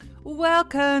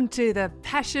Welcome to the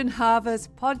Passion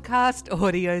Harvest podcast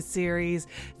audio series.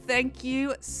 Thank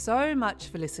you so much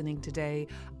for listening today.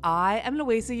 I am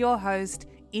Louisa, your host,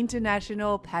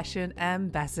 International Passion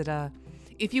Ambassador.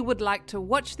 If you would like to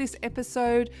watch this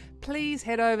episode, please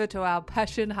head over to our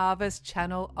Passion Harvest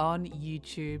channel on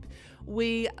YouTube.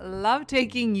 We love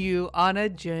taking you on a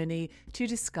journey to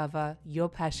discover your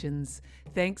passions.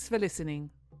 Thanks for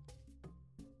listening.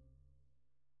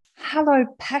 Hello,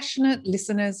 passionate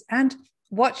listeners and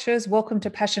watchers. Welcome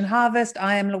to Passion Harvest.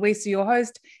 I am Louisa, your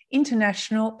host,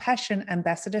 International Passion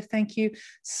Ambassador. Thank you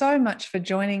so much for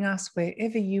joining us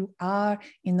wherever you are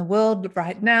in the world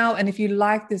right now. And if you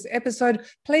like this episode,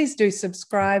 please do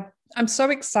subscribe. I'm so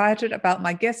excited about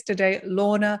my guest today,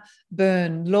 Lorna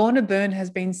Byrne. Lorna Byrne has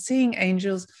been seeing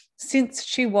angels since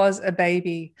she was a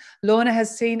baby. Lorna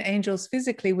has seen angels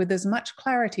physically with as much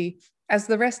clarity as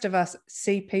the rest of us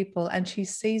see people, and she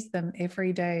sees them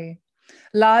every day.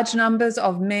 Large numbers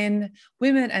of men,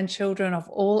 women, and children of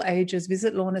all ages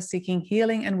visit Lorna seeking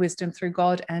healing and wisdom through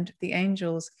God and the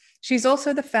angels. She's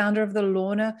also the founder of the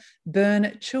Lorna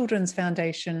Byrne Children's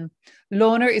Foundation.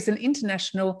 Lorna is an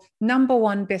international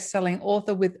 #1 best-selling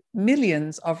author with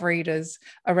millions of readers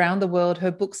around the world.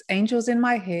 Her books, Angels in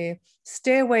My Hair,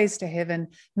 Stairways to Heaven,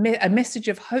 A Message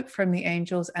of Hope from the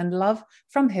Angels, and Love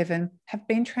from Heaven, have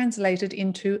been translated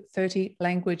into 30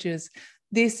 languages.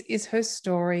 This is her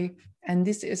story, and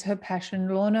this is her passion.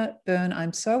 Lorna Byrne,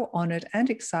 I'm so honored and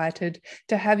excited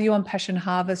to have you on Passion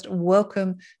Harvest.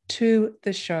 Welcome to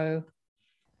the show.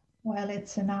 Well,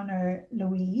 it's an honor,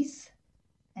 Louise,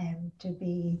 to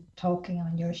be talking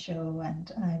on your show,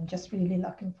 and I'm just really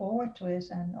looking forward to it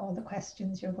and all the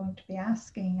questions you're going to be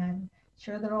asking. I'm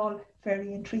sure they're all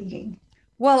very intriguing.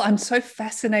 Well, I'm so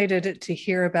fascinated to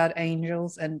hear about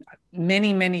angels, and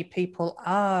many, many people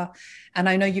are. And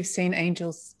I know you've seen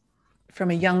angels from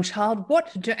a young child.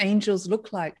 What do angels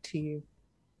look like to you?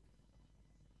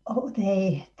 Oh,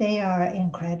 they are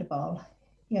incredible.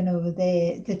 You know,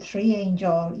 the tree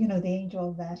angel, you know, the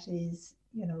angel that is,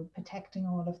 you know, protecting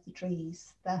all of the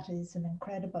trees. That is an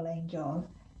incredible angel.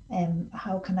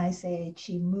 How can I say it?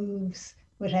 She moves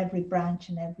with every branch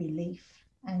and every leaf,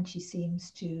 and she seems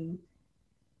to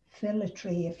fill a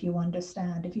tree, if you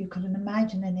understand. If you could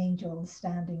imagine an angel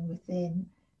standing within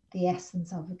the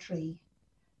essence of a tree,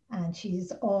 and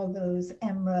she's all those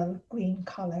emerald green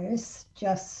colors,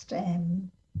 just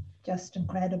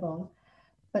incredible.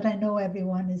 But I know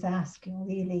everyone is asking,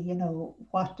 really, you know,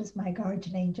 what does my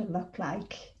guardian angel look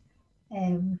like?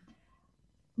 Um,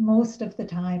 Most of the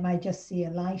time, I just see a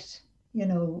light, you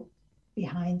know,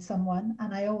 behind someone.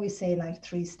 And I always say like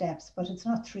 3 steps, but it's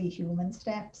not 3 human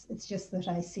steps. It's just that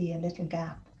I see a little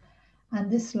gap.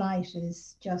 And this light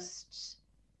is just,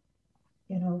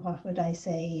 you know, what would I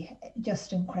say,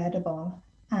 just incredible.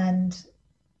 And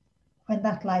when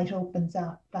that light opens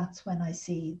up, that's when I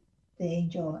see the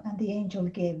angel, and the angel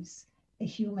gives a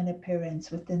human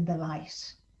appearance within the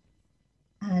light.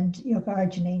 And your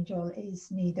guardian angel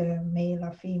is neither male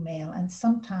or female. And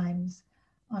sometimes,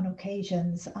 on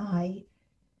occasions, a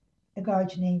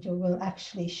guardian angel will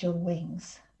actually show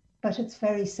wings, but it's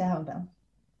very seldom.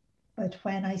 But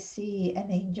when I see an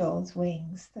angel's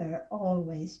wings, they're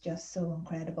always just so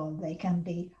incredible. They can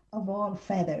be of all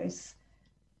feathers,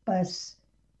 but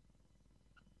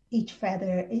each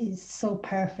feather is so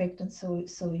perfect and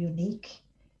so unique,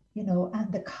 you know, and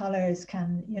the colors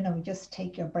can, you know, just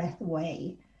take your breath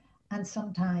away. And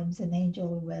sometimes an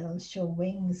angel will show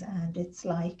wings, and it's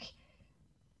like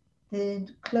the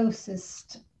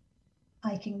closest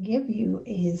I can give you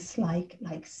is like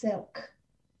silk.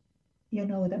 You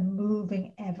know, they're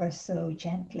moving ever so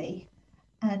gently.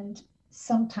 And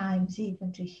sometimes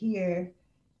even to hear,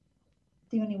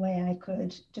 the only way I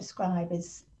could describe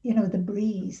is, you know, the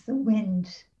breeze, the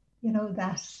wind, you know,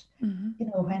 that, you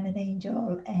know, when an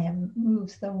angel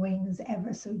moves their wings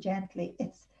ever so gently,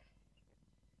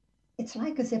 it's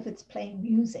like as if it's playing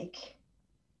music,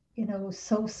 you know,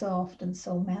 so soft and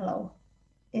so mellow.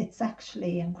 It's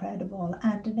actually incredible.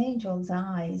 And an angel's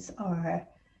eyes are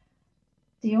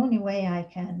the only way I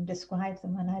can describe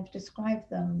them. And I've described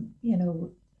them, you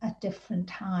know, at different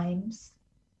times.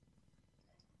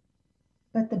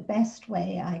 But the best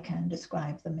way I can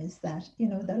describe them is that, you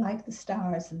know, they're like the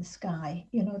stars in the sky,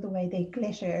 you know, the way they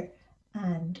glitter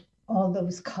and all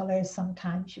those colors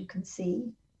sometimes you can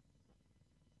see.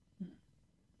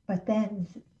 But then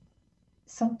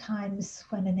sometimes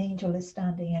when an angel is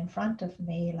standing in front of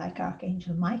me, like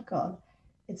Archangel Michael,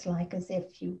 it's like as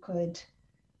if you could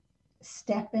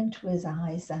step into his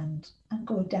eyes and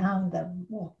go down them,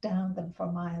 walk down them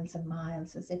for miles and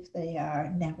miles, as if they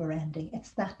are never ending.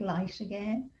 It's that light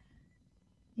again.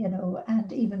 you know,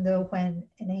 and even though when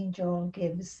an angel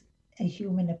gives a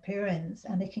human appearance,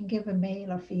 and it can give a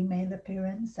male or female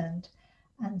appearance, and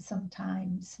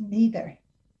sometimes neither.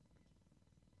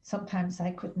 Sometimes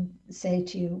I couldn't say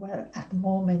to you, well, at the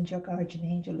moment your guardian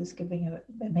angel is giving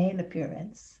a male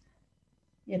appearance,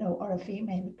 you know, or a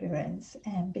female appearance,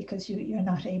 and because you're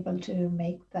not able to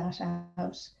make that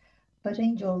out. But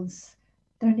angels,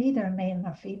 they're neither male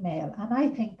nor female, and I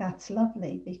think that's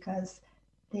lovely because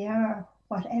they are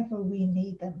whatever we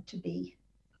need them to be.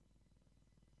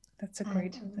 That's a And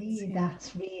great, to that's, me, yeah.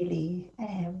 that's really,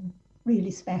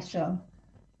 really special.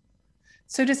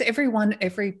 So does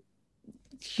every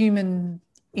human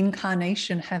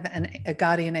incarnation have a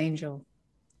guardian angel?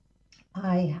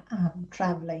 I am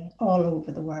traveling all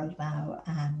over the world now,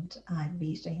 and I'm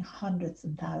meeting hundreds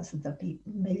and thousands of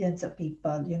people, millions of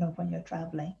people, you know, when you're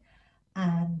traveling.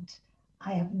 And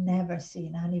I have never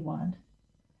seen anyone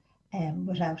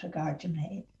without a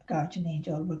guardian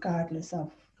angel, regardless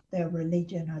of their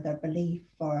religion or their belief,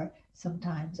 or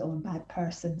sometimes, oh, a bad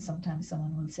person. Sometimes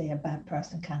someone will say a bad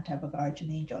person can't have a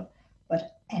guardian angel,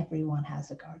 but everyone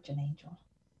has a guardian angel.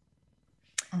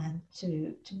 And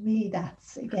to me,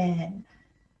 that's again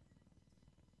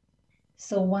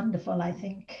so wonderful. I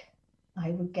think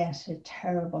I would get a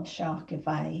terrible shock if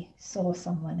I saw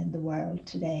someone in the world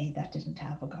today that didn't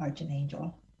have a guardian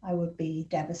angel. I would be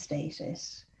devastated.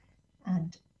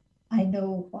 And I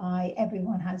know why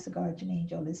everyone has a guardian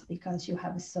angel is because you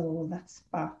have a soul, that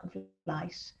spark of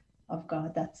light of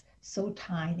God that's so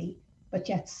tiny, but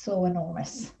yet so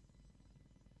enormous.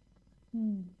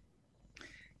 Hmm.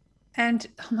 And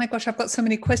oh my gosh, I've got so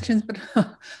many questions, but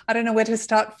I don't know where to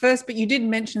start first. But you did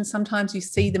mention sometimes you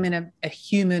see them in a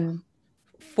human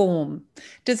form.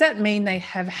 Does that mean they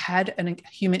have had a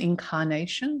human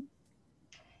incarnation?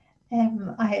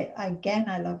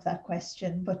 I love that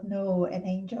question, but no, an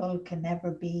angel can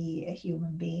never be a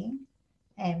human being.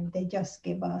 And they just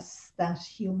give us that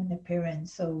human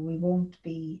appearance, so we won't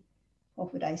be,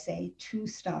 what would I say, too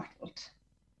startled,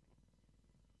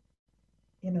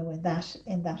 you know,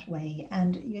 in that way.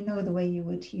 And you know, the way you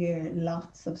would hear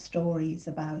lots of stories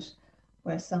about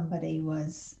where somebody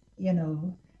was, you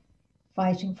know,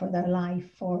 fighting for their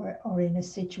life, or in a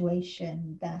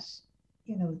situation that,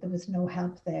 you know, there was no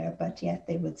help there, but yet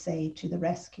they would say to the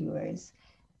rescuers,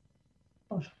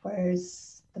 but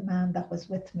where's the man that was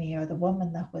with me or the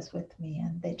woman that was with me?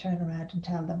 And they turn around and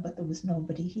tell them, but there was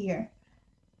nobody here.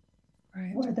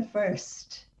 Right. We're the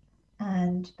first.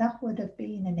 And that would have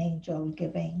been an angel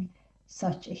giving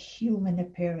such a human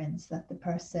appearance that the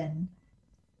person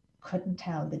couldn't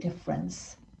tell the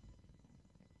difference.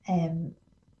 Um,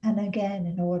 and again,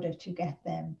 in order to get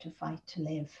them to fight to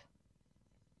live.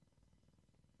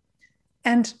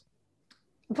 And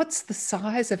what's the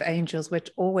size of angels? We're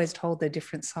always told they're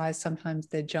different size. Sometimes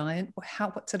they're giant.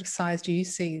 What sort of size do you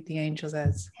see the angels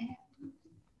as?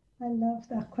 I love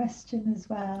that question as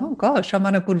Oh well. gosh, I'm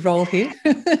on a good roll here.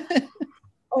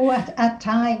 Oh, at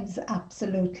times,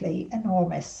 absolutely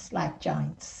enormous, like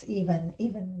giants,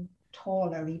 even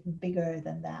taller, even bigger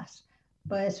than that.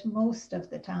 But most of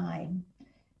the time,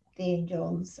 the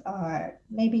angels are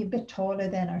maybe a bit taller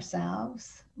than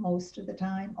ourselves most of the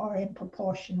time, or in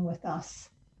proportion with us.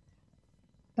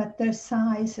 But their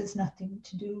size has nothing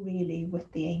to do really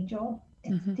with the angel.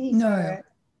 These No. are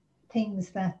things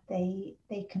that they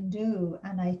can do,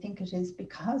 and I think it is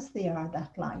because they are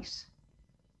that light.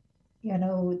 You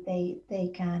know,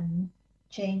 they can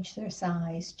change their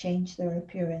size, change their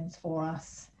appearance for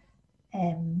us,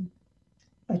 um,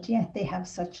 but yet they have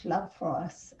such love for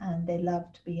us, and they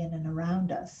love to be in and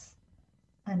around us.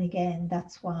 And again,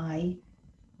 that's why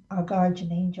our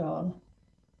guardian angel,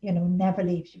 you know, never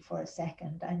leaves you for a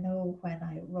second. I know when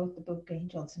I wrote the book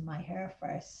Angels in My Hair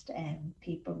first, and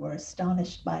people were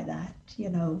astonished by that, you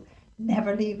know,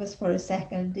 never leave us for a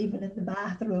second, even in the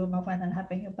bathroom or when I'm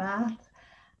having a bath.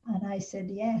 And I said,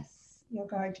 yes, your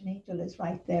guardian angel is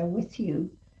right there with you.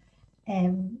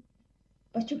 Um,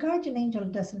 but your guardian angel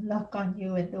doesn't look on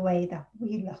you in the way that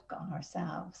we look on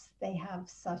ourselves. They have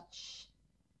such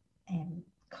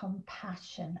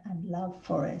compassion and love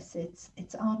for us.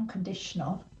 It's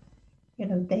unconditional. You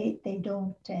know, they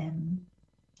don't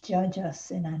judge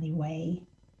us in any way.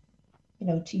 You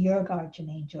know, to your guardian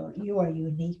angel, you are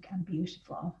unique and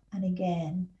beautiful. And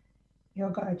again, your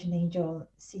guardian angel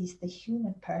sees the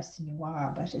human person you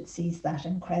are, but it sees that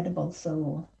incredible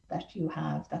soul that you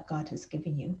have, that God has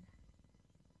given you.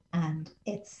 And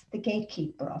it's the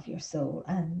gatekeeper of your soul.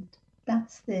 And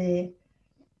that's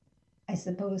I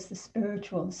suppose, the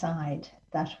spiritual side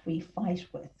that we fight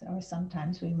with. Or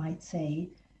sometimes we might say,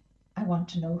 I want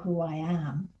to know who I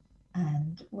am.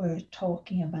 And we're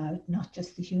talking about not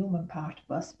just the human part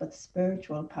of us, but the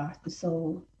spiritual part, the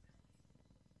soul.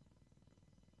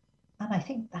 And I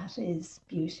think that is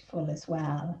beautiful as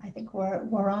well. I think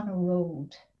we're on a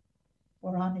road,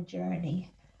 we're on a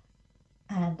journey,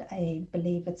 and I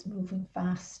believe it's moving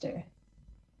faster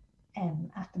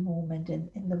at the moment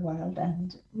in the world.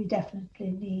 And we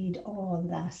definitely need all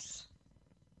that,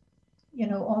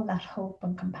 all that hope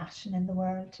and compassion in the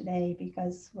world today,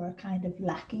 because we're kind of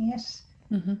lacking it.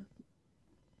 Mm-hmm.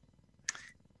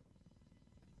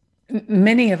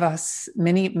 Many of us,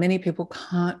 many people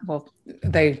can't, well,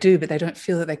 they do, but they don't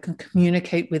feel that they can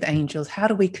communicate with angels. How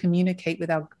do we communicate with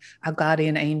our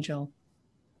guardian angel?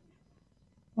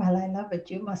 Well, I love it.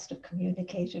 You must have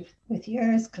communicated with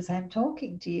yours, because I'm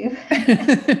talking to you.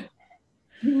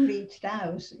 You reached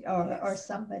out, or Yes.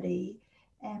 somebody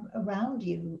around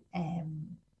you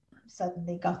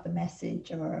suddenly got the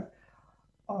message, or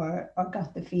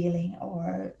got the feeling,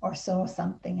 or saw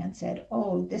something and said,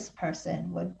 oh, this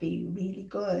person would be really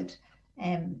good.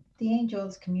 The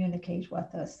angels communicate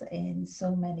with us in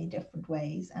so many different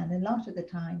ways, and a lot of the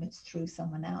time it's through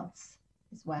someone else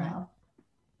as Right. well.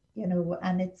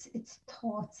 And it's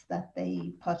thoughts that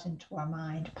they put into our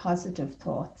mind, positive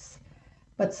thoughts.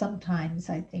 But sometimes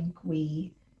I think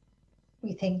we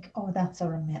think, oh, that's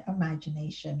our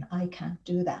imagination. I can't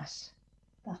do that.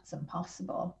 That's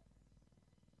impossible.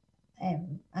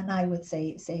 And I would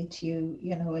say to you,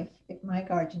 if my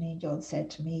guardian angel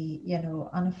said to me,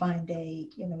 on a fine day,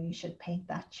 you should paint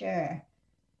that chair,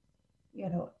 you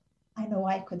know, I know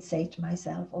I could say to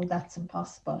myself, oh, that's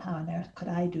impossible. How on earth could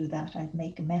I do that? I'd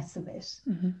make a mess of it.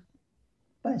 Mm-hmm.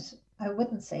 But I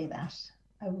wouldn't say that.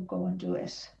 I would go and do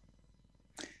it.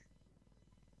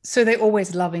 So they're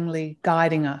always lovingly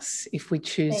guiding us if we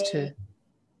choose They, to.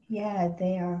 yeah,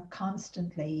 they are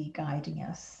constantly guiding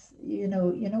us.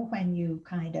 When you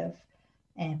kind of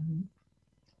um,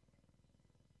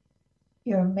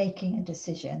 you're making a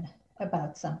decision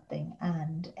about something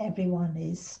and everyone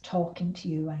is talking to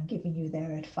you and giving you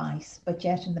their advice, but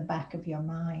yet in the back of your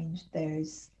mind,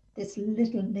 there's this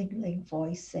little niggling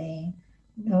voice saying,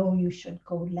 no, you should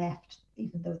go left,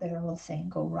 even though they're all saying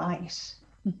go right.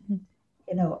 Mm-hmm.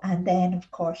 And then of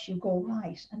course you go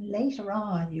right. And later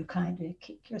on, you kind of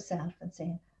kick yourself and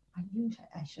say, I knew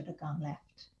I should have gone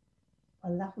left.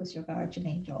 Well, that was your guardian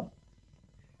angel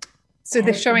So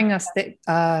they're helping. showing us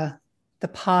that the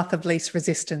path of least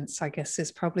resistance, I guess,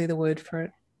 is probably the word for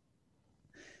it.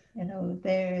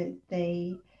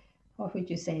 They what would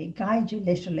you say, guide you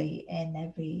literally in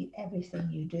everything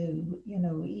you do.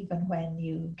 Even when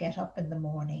you get up in the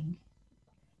morning,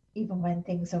 even when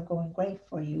things are going great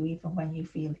for you, even when you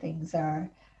feel things are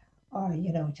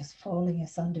just falling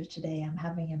asunder today, I'm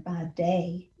having a bad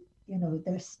day.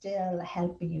 They're still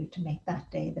helping you to make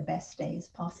that day the best day as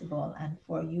possible, and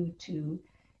for you to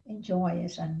enjoy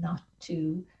it and not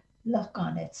to look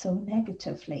on it so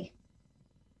negatively,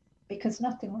 because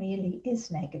nothing really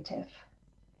is negative.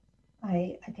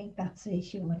 I think that's a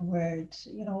human word.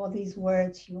 All these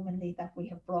words humanly that we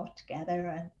have brought together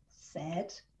and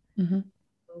said, Mm-hmm.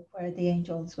 where the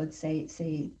angels would say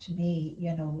to me,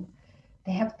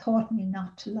 they have taught me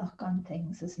not to look on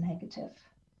things as negative.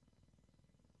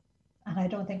 And I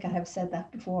don't think I have said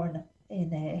that before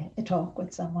in a talk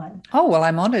with someone. Oh, well,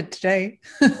 I'm honored today.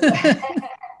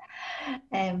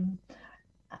 um,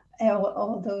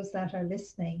 all those that are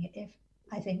listening, if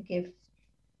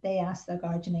they ask their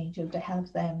guardian angel to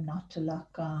help them not to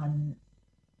look on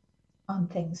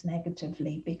things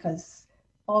negatively, because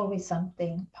always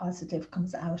something positive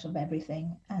comes out of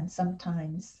everything. And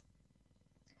sometimes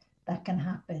that can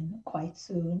happen quite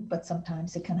soon, but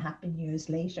sometimes it can happen years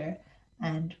later.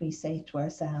 And we say to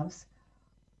ourselves,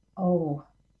 oh,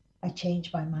 I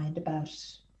changed my mind about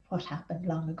what happened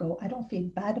long ago. I don't feel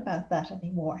bad about that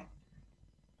anymore.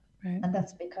 Right. And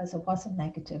that's because it wasn't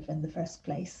negative in the first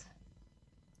place.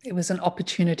 It was an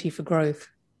opportunity for growth.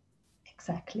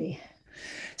 Exactly.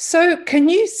 So, can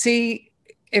you see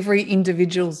every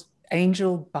individual's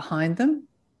angel behind them?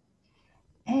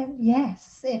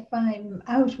 Yes, if I'm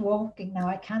out walking now,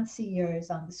 I can't see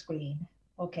yours on the screen.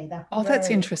 Okay, that Oh, that's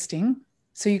rarely, interesting.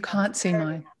 So, you that can't see rarely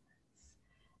mine.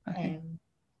 Okay. happens.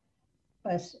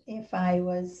 But if I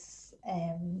was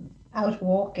out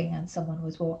walking and someone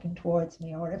was walking towards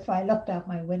me, or if I looked out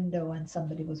my window and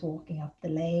somebody was walking up the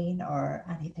lane or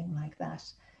anything like that,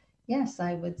 yes,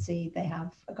 I would see they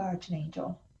have a guardian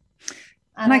angel.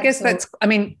 And And I I'm guess so, that's, I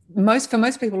mean, for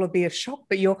most people, it'll be a shock,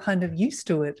 but you're kind of used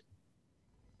to it.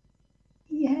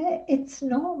 yeah, it's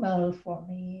normal for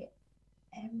me.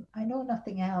 I know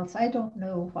nothing else. I don't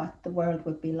know what the world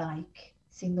would be like,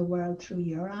 seeing the world through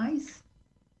your eyes.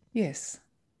 Yes.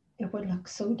 it would look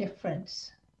so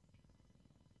different.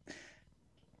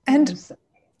 And So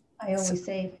I always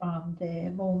say from the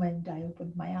moment I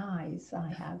opened my eyes, I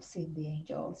have seen the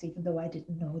angels, even though I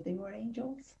didn't know they were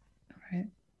angels. right.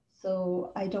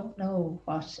 So I don't know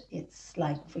what it's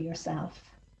like for yourself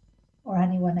or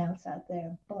anyone else out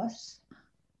there, but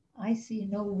I see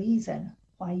no reason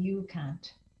why you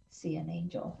can't see an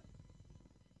angel.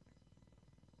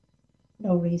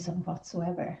 No reason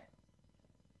whatsoever.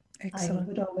 I Excellent.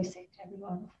 would always say to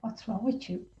everyone, what's wrong with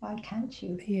you? Why can't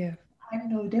you? Yeah. I'm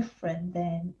no different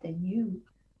than you.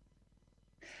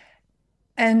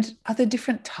 And are there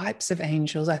different types of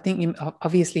angels? I think you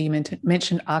obviously you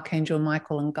mentioned Archangel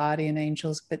Michael and guardian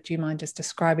angels, but do you mind just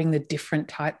describing the different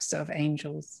types of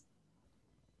angels?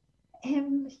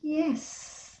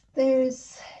 Yes,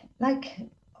 there's like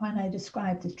when I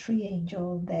described the tree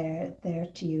angel there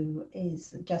to you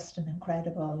is just an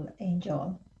incredible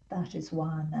angel. That is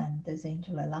one, and there's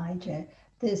Angel Elijah.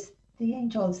 There's the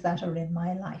angels that are in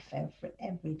my life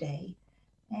every day.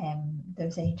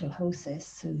 There's Angel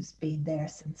Hosis, who's been there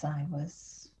since I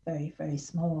was very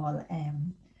small.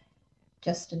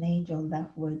 Just an angel that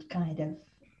would kind of,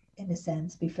 in a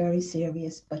sense, be very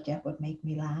serious, but yet would make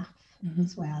me laugh Mm-hmm.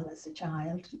 as well as a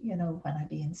child. You know, when I'd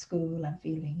be in school and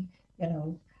feeling, you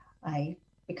know, I,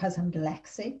 because I'm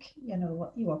dyslexic, you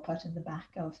know, you were put in the back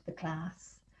of the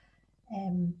class.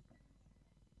 Um,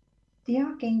 the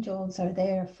archangels are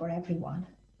there for everyone,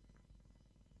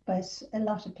 but a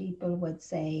lot of people would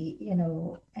say, you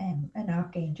know, an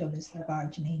archangel is the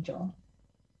guardian angel,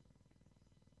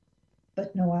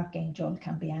 but no archangel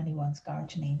can be anyone's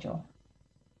guardian angel.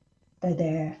 They're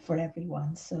there for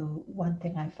everyone. So one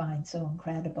thing I find so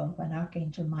incredible when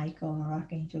Archangel Michael or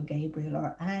Archangel Gabriel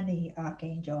or any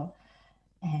archangel,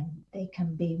 they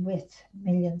can be with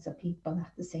millions of people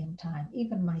at the same time,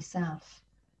 even myself.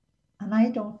 And I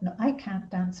don't know, I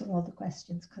can't answer all the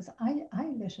questions because I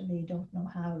literally don't know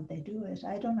how they do it.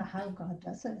 I don't know how God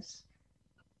does it.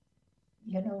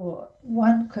 You know,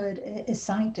 one could, a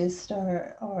scientist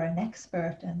or an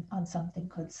expert on something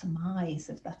could surmise,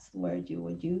 if that's the word you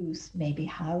would use, maybe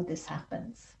how this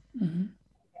happens. Mm-hmm.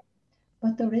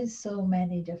 But there is so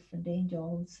many different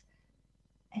angels.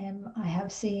 I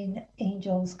have seen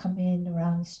angels come in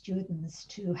around students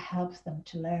to help them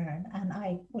to learn, and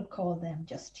I would call them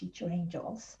just teacher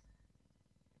angels.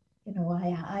 You know,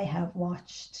 I have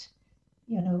watched,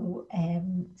 you know,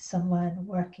 someone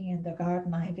working in the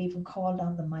garden. I have even called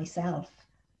on them myself,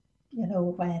 you know,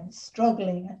 when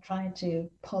struggling and trying to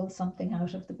pull something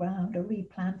out of the ground or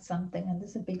replant something, and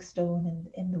there's a big stone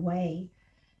in the way.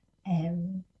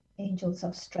 Um, Angels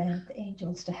of strength,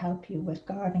 angels to help you with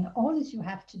gardening. All that you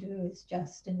have to do is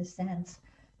just, in a sense,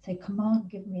 say, come on,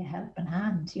 give me a helping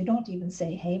hand. You don't even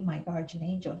say, hey, my guardian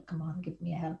angel, come on, give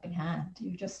me a helping hand.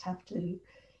 You just have to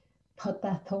put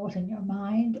that thought in your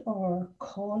mind or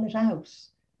call it out,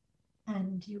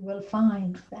 and you will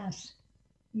find that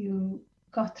you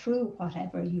got through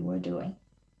whatever you were doing.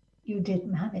 You did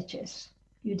manage it.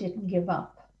 You didn't give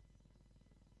up.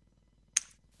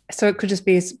 So it could just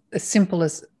be as simple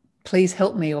as please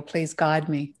help me or please guide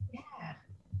me. Yeah.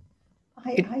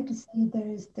 It, I just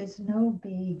say there's no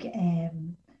big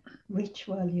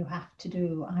ritual you have to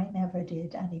do. I never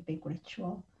did any big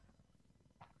ritual.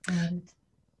 And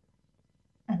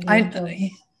and the angels,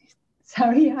 I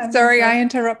sorry, I'm sorry, I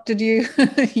interrupting.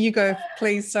 interrupted you. You go,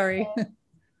 please. Sorry.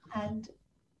 And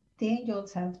the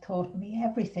angels have taught me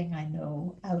everything I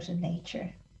know out in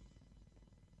nature.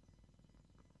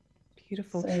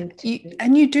 Beautiful. So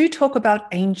And you do talk about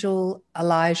Angel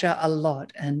Elijah a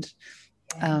lot, and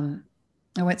yeah. um,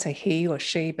 I won't say he or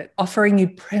she, but offering you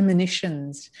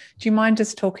premonitions. Do you mind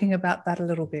just talking about that a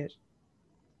little bit?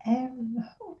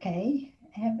 Okay.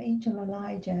 Angel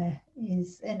Elijah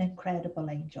is an incredible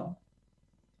angel.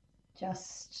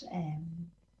 Just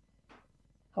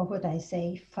what would I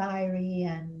say, fiery,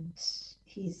 and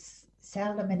he's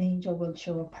seldom an angel will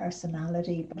show a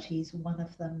personality, but he's one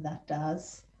of them that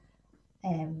does.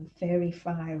 Very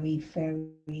fiery,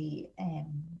 very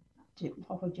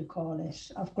what would you call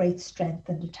it? Of great strength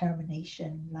and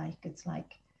determination. Like it's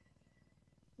like,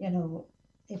 you know,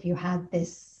 if you had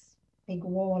this big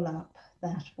wall up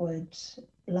that would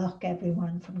block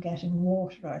everyone from getting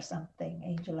water or something,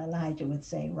 Angel Elijah would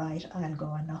say, right, I'll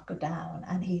go and knock it down.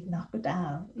 And he'd knock it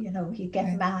down. You know, he'd get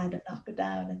Right. mad and knock it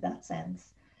down in that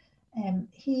sense.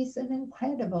 He's an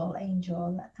incredible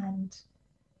angel. And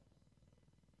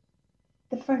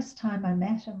the first time I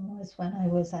met him was when I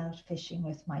was out fishing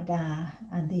with my dad,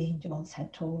 and the angels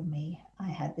had told me I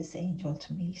had this angel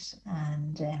to meet.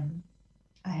 And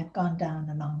I had gone down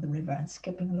along the river and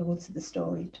skipping loads of the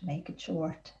story to make it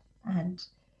short. And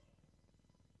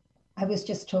I was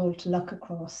just told to look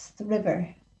across the river,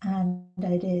 and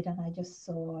I did, and I just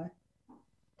saw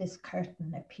this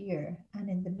curtain appear. And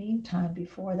in the meantime,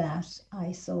 before that,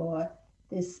 I saw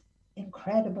this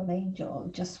incredible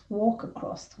angel just walk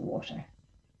across the water,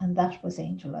 and that was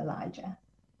Angel Elijah.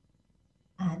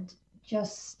 And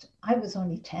just, I was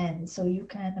only 10, so you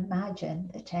can imagine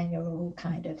a 10-year-old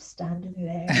kind of standing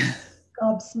there,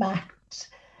 gobsmacked,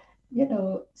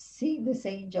 seeing this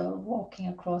angel walking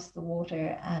across the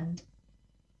water. And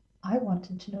I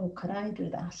wanted to know, could I do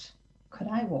that? Could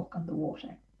I walk on the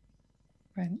water?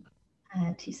 Right.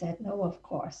 And he said, no, of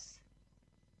course.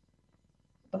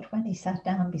 But when he sat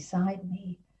down beside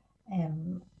me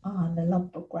on a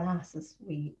lump of grass, as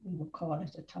we would call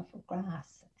it, a tuft of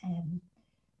grass,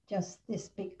 just this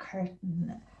big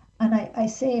curtain. And I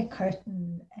say a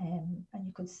curtain, and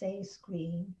you could say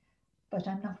screen, but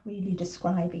I'm not really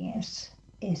describing it.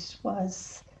 It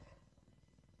was,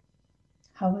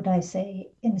 how would I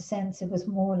say, in a sense, it was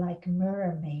more like a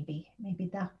mirror, maybe. Maybe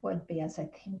that would be, as I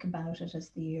think about it as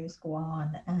the years go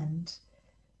on. And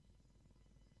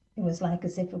it was like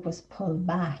as if it was pulled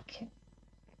back.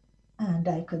 And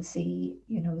I could see,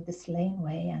 this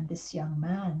laneway and this young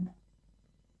man,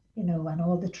 and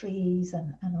all the trees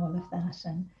and all of that.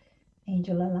 And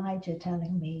Angel Elijah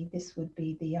telling me this would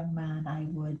be the young man I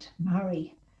would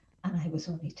marry. And I was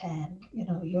only 10,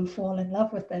 you'll fall in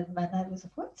love with him. And I was,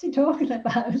 what's he talking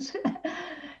about?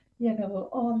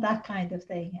 All that kind of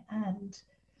thing. And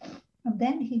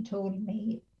then he told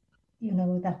me,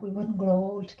 that we wouldn't grow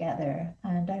old together.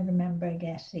 And I remember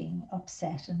getting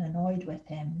upset and annoyed with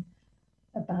him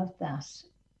about that.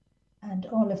 And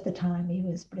all of the time he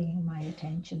was bringing my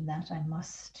attention that I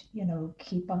must,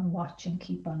 keep on watching,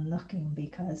 keep on looking,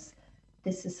 because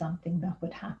this is something that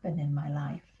would happen in my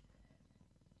life.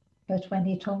 But when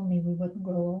he told me we wouldn't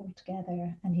grow old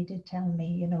together, and he did tell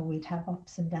me, we'd have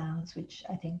ups and downs, which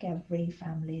I think every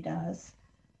family does,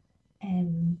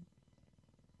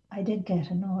 I did get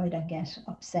annoyed and get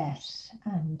upset.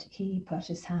 And he put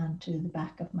his hand to the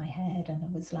back of my head, and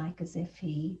it was like as if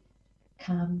he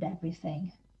calmed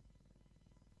everything.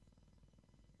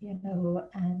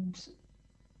 And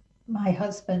my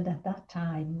husband at that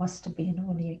time must have been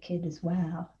only a kid as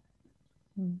well.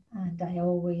 And I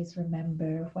always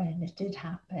remember when it did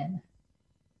happen,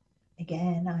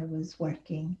 again, I was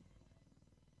working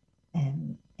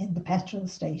in the petrol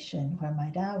station where my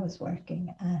dad was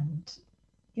working, and,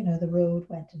 the road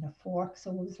went in a fork,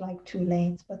 so it was like two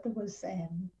lanes, but there was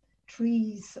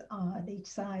trees on each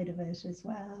side of it as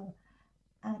well.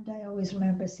 And I always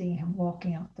remember seeing him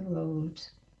walking up the road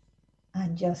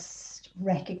and just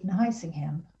recognizing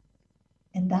him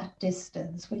in that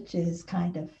distance, which is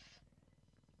kind of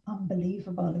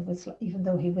unbelievable. It was, even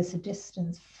though he was a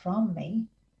distance from me,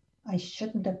 I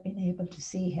shouldn't have been able to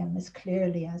see him as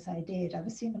clearly as I did. I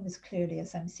was seeing him as clearly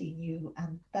as I'm seeing you,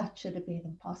 and that should have been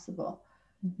impossible.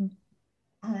 Mm-hmm.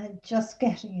 And just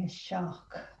getting a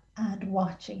shock and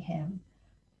watching him,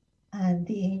 and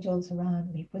the angels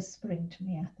around me whispering to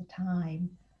me at the time,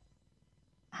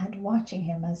 and watching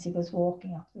him as he was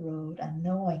walking up the road and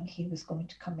knowing he was going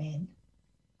to come in.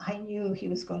 I knew he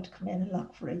was going to come in and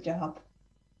look for a job.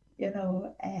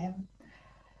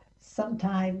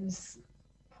 Sometimes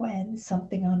when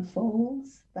something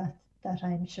unfolds that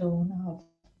I'm shown of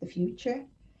the future,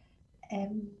 a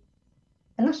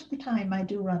lot of the time I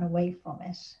do run away from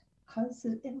it, because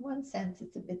in one sense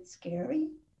it's a bit scary.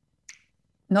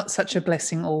 Not such a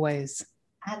blessing always.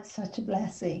 And such a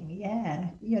blessing,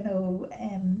 yeah.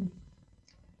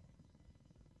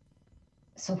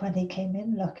 So when he came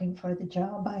in looking for the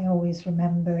job, I always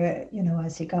remember,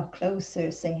 as he got closer,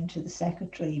 saying to the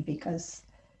secretary, because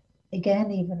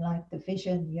again, even like the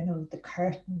vision, the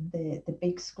curtain, the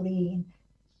big screen,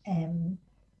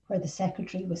 where the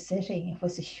secretary was sitting, it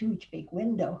was a huge big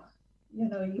window.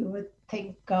 You would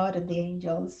think God and the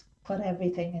angels put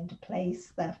everything into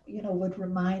place that, would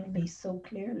remind me so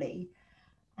clearly.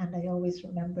 And I always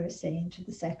remember saying to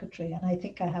the secretary, and I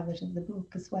think I have it in the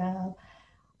book as well,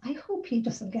 I hope he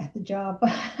doesn't get the job.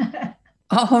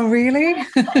 Oh, really?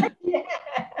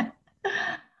 Yeah.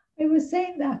 I was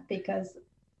saying that because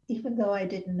even though I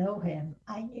didn't know him,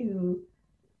 I knew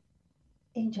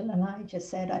Angel Elijah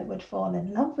said I would fall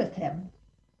in love with him.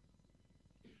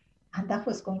 And that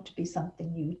was going to be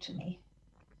something new to me.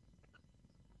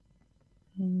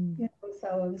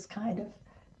 So it was kind of,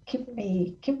 give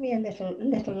me a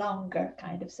little longer,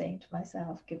 kind of saying to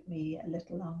myself, give me a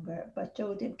little longer. But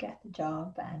Joe did get the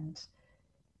job, and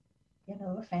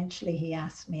eventually he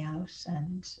asked me out,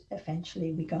 and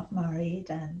eventually we got married,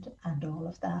 and all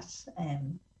of that.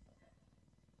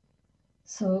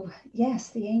 So yes,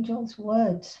 the angels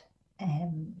would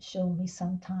show me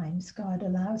sometimes God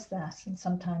allows that, and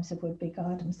sometimes it would be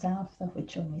God himself that would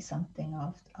show me something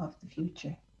of the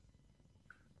future.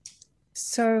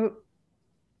 So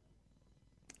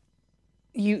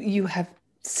you have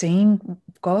seen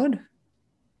God?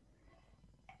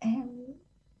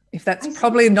 If that's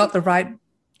probably not the right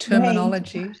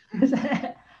terminology.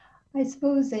 Right. I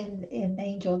suppose in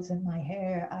Angels in My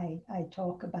Hair, I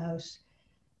talk about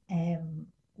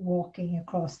walking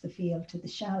across the field to the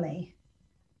chalet,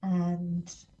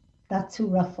 and that's who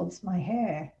ruffles my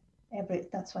hair.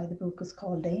 That's why the book is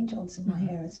called Angels in My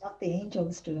Hair. It's not the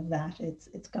angels doing that,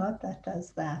 it's God that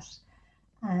does that.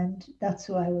 And that's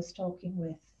who I was talking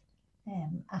with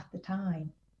at the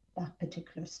time, that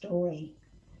particular story.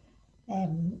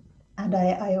 And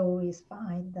I always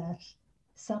find that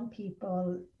some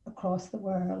people across the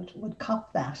world would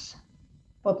cop that,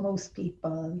 but most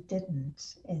people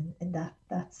didn't in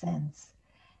that sense.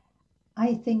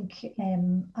 I think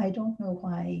I don't know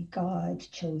why God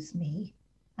chose me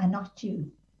and not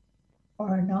you,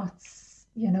 or not,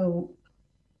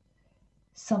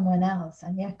 someone else.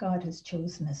 And yet God has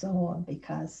chosen us all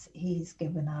because he's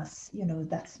given us,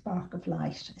 that spark of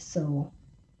light. So,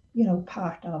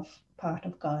 part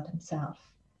of God himself.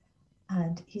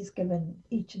 And he's given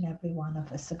each and every one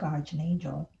of us a guardian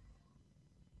angel.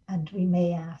 And we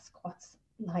may ask, what's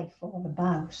life all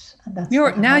about? And that's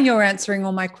you're answering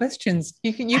all my questions.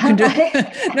 You can do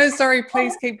it. No, sorry,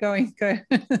 please keep going. Go.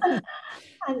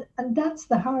 and that's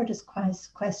the hardest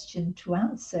question to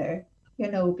answer,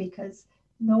 because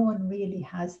no one really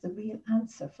has the real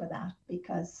answer for that,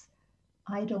 because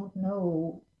I don't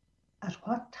know at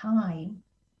what time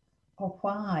or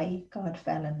why God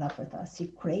fell in love with us. He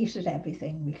created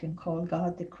everything. We can call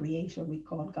God the creator. We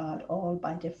call God all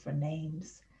by different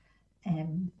names.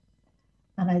 And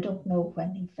I don't know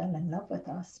when he fell in love with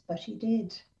us, but he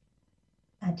did.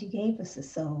 And he gave us a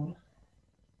soul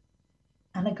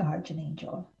and a guardian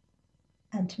angel.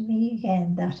 And to me,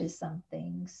 again, that is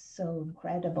something so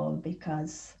incredible,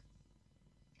 because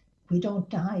we don't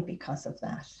die because of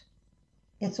that.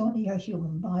 It's only your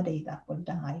human body that will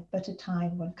die, but a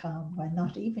time will come when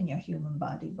not even your human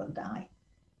body will die.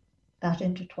 That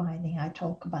intertwining I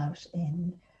talk about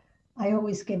I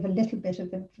always give a little bit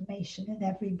of information in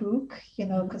every book,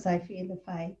 because I feel if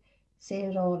I say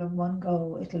it all in one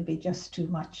go, it'll be just too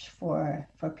much for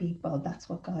people. That's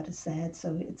what God has said.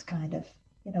 So it's kind of,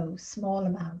 small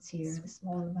amounts here and a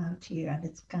small amount here. And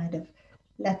it's kind of,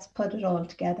 let's put it all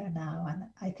together now. And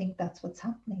I think that's what's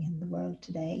happening in the world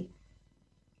today.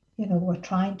 We're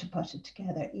trying to put it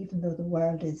together, even though the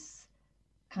world is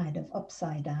kind of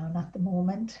upside down at the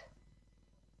moment.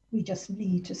 We just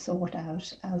need to sort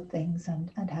out things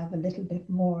and have a little bit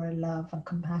more love and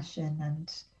compassion.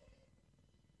 And,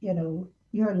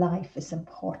 your life is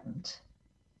important.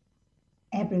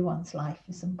 Everyone's life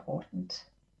is important.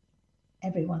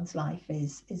 Everyone's life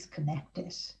is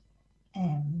connected.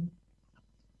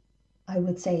 I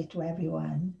would say to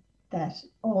everyone that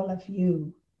all of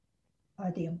you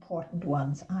are the important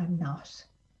ones. I'm not.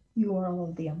 You are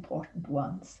all the important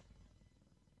ones.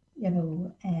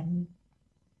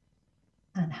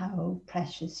 And how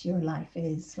precious your life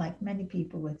is. Like many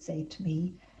people would say to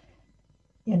me,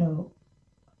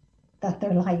 that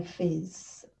their life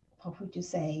is, what would you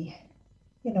say,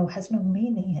 has no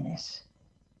meaning in it.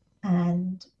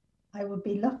 And I would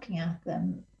be looking at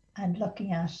them and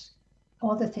looking at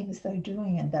all the things they're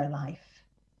doing in their life.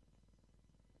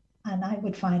 And I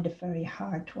would find it very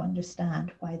hard to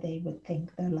understand why they would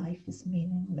think their life is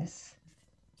meaningless.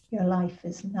 Your life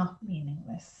is not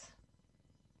meaningless.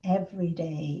 Every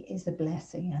day is a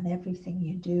blessing, and everything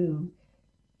you do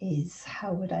is,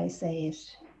 how would I say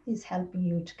it, is helping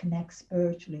you to connect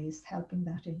spiritually, is helping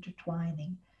that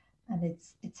intertwining, and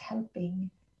it's helping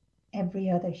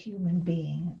every other human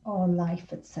being, all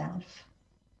life itself.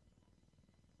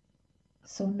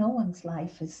 So no one's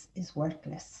life is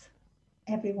worthless.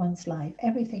 Everyone's life,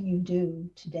 everything you do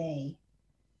today,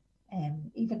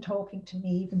 even talking to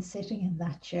me, even sitting in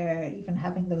that chair, even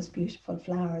having those beautiful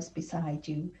flowers beside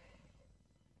you,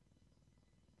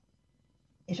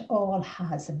 it all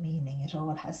has a meaning, it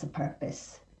all has a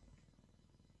purpose.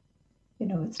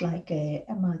 It's like a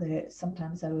mother.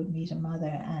 Sometimes I would meet a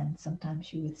mother and sometimes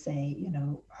she would say,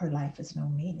 her life has no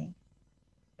meaning,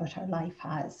 but her life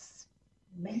has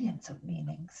millions of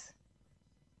meanings.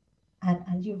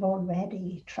 And you've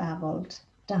already traveled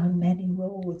down many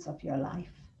roads of your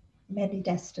life, many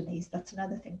destinies. That's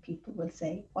another thing people will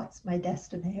say, what's my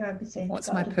destiny? Or I'll be saying,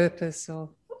 what's my purpose? Or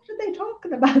what are they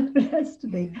talking about for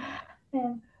destiny?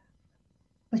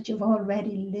 But you've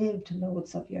already lived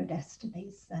loads of your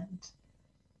destinies. And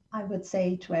I would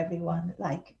say to everyone,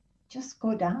 like, just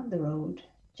go down the road.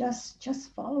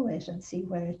 Just follow it and see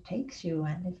where it takes you.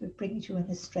 And if it brings you in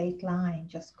a straight line,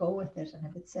 just go with it. And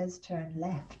if it says turn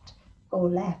left, go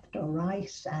left or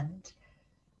right,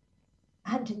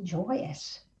 and enjoy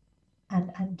it,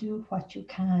 and do what you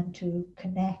can to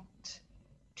connect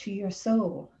to your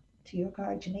soul, to your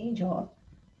guardian angel.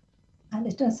 And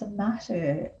it doesn't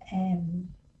matter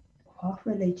what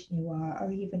religion you are,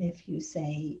 or even if you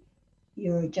say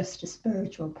you're just a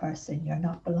spiritual person, you're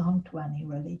not belong to any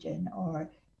religion, or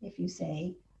if you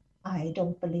say, I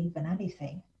don't believe in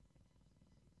anything,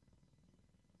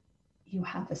 you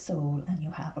have a soul and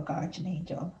you have a guardian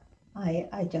angel. I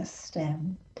just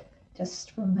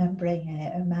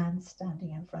remembering a man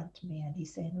standing in front of me and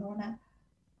he's saying, Lorna,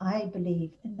 I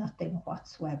believe in nothing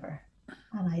whatsoever.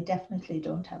 And I definitely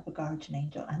don't have a guardian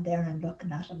angel. And there I'm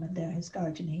looking at him, and there his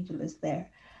guardian angel is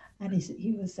there. And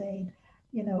he was saying,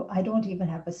 I don't even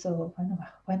have a soul.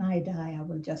 When I die, I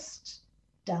will just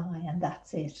die, and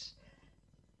that's it.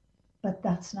 But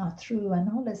that's not true. And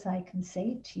all as I can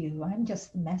say to you, I'm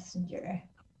just the messenger.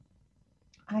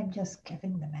 I'm just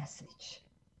giving the message.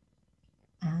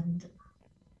 And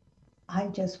I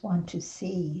just want to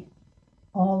see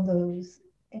all those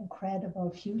incredible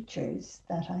futures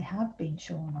that I have been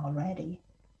shown already,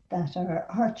 that are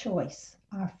our choice,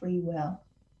 our free will.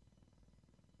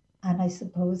 And I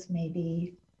suppose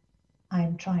maybe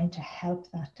I'm trying to help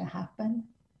that to happen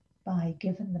by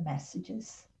giving the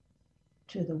messages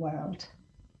to the world.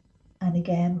 And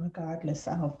again, regardless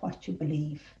of what you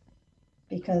believe,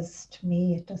 because to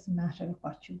me, it doesn't matter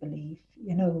what you believe,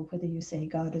 whether you say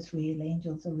God is real,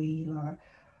 angels are real,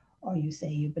 or you say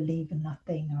you believe in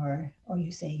nothing, or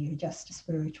you say you're just a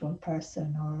spiritual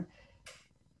person, or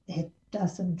it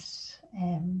doesn't.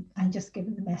 I'm just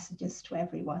giving the messages to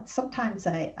everyone. Sometimes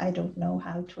I don't know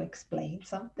how to explain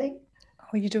something.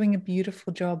 Oh, you're doing a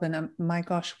beautiful job, and my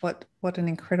gosh, what an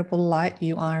incredible light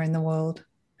you are in the world.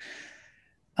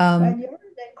 Well, you're an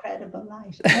incredible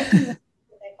light. Everyone's an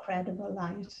incredible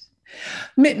light.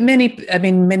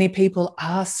 Many people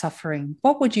are suffering.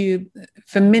 What would you,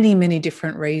 for many, many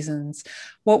different reasons,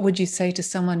 what would you say to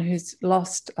someone who's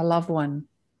lost a loved one?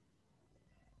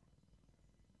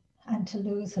 And to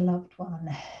lose a loved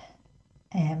one,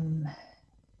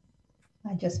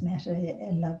 I just met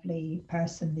a lovely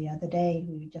person the other day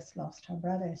who just lost her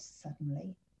brother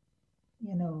suddenly.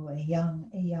 A young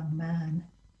man,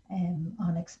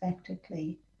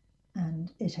 unexpectedly,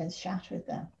 and it has shattered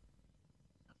them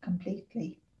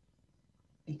completely,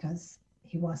 because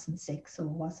he wasn't sick, so it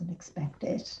wasn't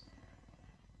expected.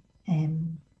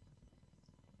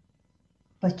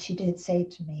 But she did say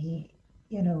to me,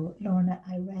 Lorna,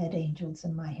 I read Angels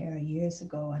in My Hair years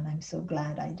ago, and I'm so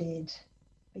glad I did,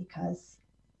 because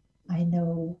I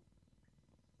know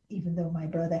even though my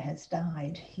brother has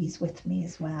died, he's with me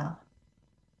as well.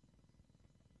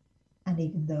 And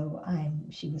even though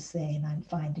she was saying, I'm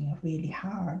finding it really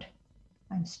hard,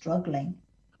 I'm struggling,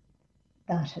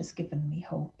 that has given me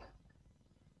hope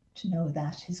to know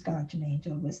that his guardian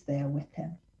angel was there with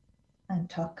him and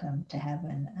took him to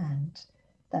heaven, and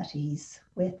that he's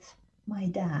with my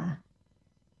dad,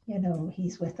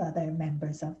 he's with other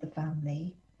members of the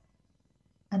family.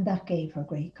 And that gave her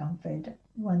great comfort.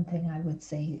 One thing I would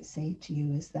say to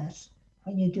you is that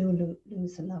when you do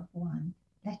lose a loved one,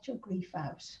 let your grief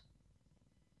out.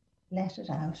 Let it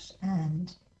out,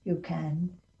 and you can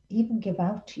even give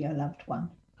out to your loved one.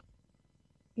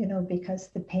 Because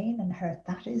the pain and hurt,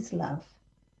 that is love.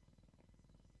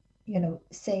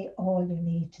 Say all you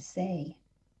need to say,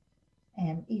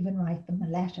 and even write them a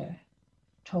letter,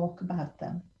 talk about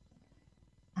them,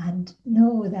 and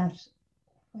know that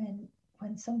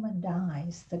when someone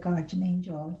dies, the guardian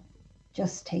angel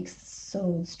just takes the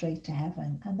soul straight to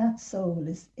heaven, and that soul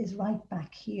is right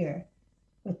back here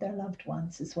with their loved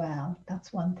ones as well.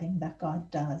 That's one thing that God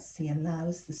does. He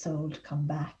allows the soul to come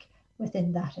back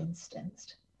within that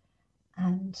instant.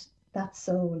 And that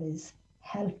soul is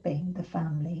helping the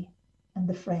family and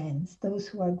the friends, those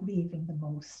who are grieving the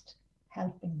most,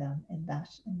 helping them in that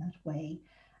way.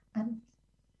 And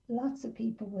lots of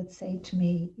people would say to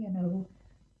me,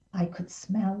 I could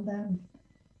smell them,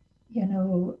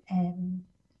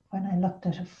 when I looked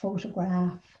at a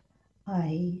photograph,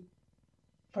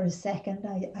 for a second,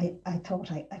 I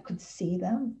thought I could see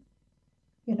them.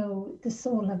 The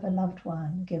soul of a loved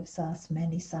one gives us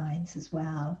many signs as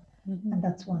well. Mm-hmm. And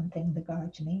that's one thing the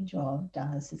guardian angel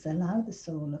does, is allow the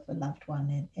soul of a loved one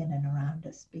in and around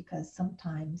us, because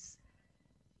sometimes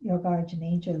your guardian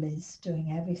angel is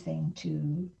doing everything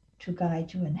to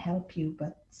guide you and help you,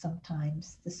 but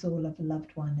sometimes the soul of a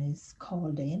loved one is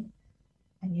called in.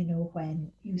 And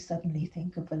when you suddenly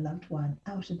think of a loved one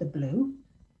out of the blue,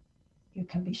 you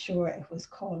can be sure it was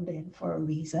called in for a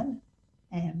reason,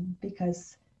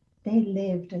 because they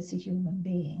lived as a human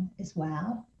being as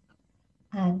well.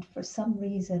 And for some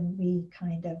reason, we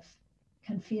kind of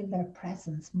can feel their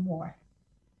presence more.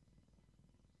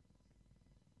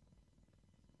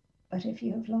 But if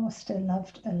you have lost a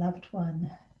loved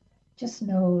one, just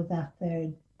know that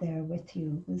they're there with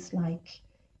you. It was like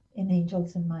in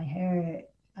Angels in My Hair,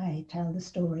 I tell the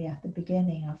story at the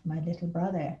beginning of my little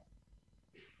brother.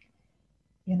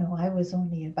 You know, I was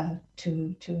only about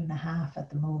two and a half at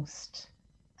the most,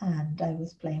 and I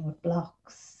was playing with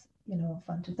blocks, you know, in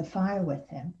front of the fire with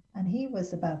him. And he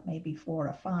was about maybe 4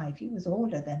 or 5. He was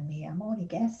older than me. I'm only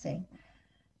guessing.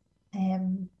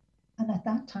 Um, and at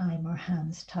that time, our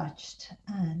hands touched,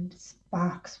 and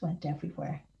sparks went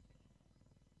everywhere.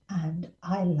 And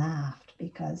I laughed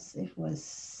because it was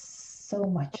so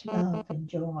much love and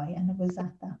joy. And it was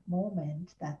at that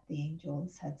moment that the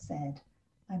angels had said,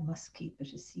 I must keep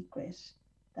it a secret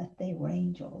that they were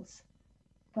angels.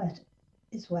 But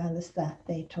as well as that,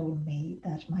 they told me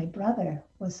that my brother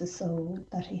was a soul,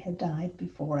 that he had died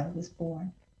before I was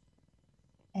born.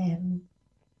 Um,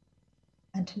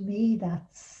 and to me,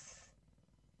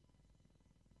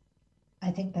 I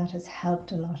think that has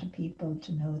helped a lot of people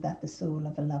to know that the soul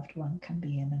of a loved one can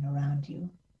be in and around you.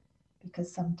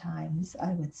 Because sometimes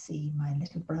I would see my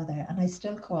little brother, and I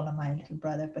still call him my little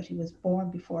brother, but he was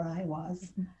born before I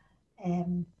was.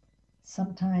 Um,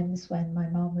 Sometimes when my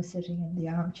mom was sitting in the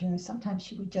armchair, sometimes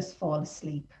she would just fall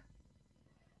asleep.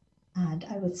 And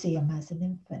I would see him as an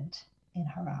infant in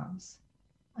her arms.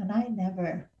 And I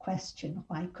never questioned,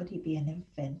 why could he be an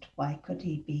infant? Why could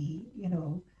he be, you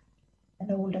know,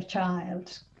 an older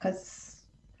child? Because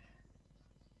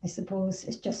I suppose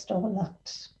it's just all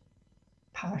looked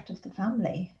part of the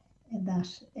family in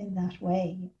that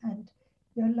way. And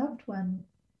your loved one,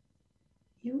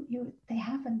 you they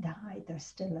haven't died, they're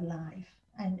still alive,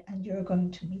 and you're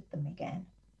going to meet them again.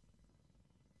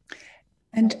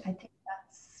 And I think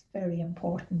that's very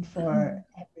important for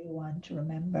everyone to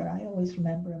remember. I always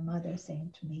remember a mother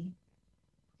saying to me,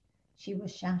 she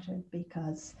was shattered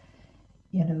because,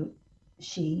 you know,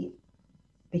 she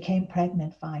became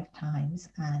pregnant 5 times,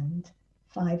 and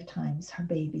 5 times her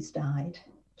babies died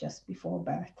just before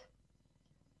birth.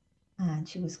 And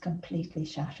she was completely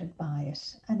shattered by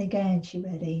it. And again, she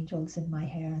read Angels in My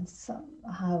Hair, and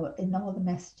somehow in all the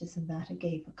messages in that, it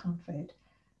gave her comfort.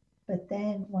 But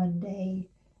then one day,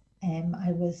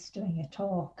 I was doing a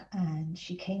talk, and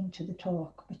she came to the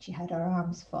talk, but she had her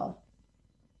arms full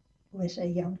with a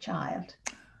young child.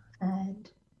 And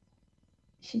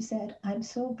she said, I'm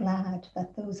so glad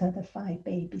that those other 5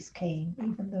 babies came,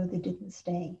 even though they didn't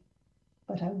stay.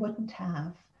 But I wouldn't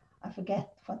have, I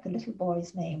forget what the little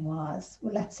boy's name was.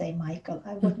 Well, let's say Michael.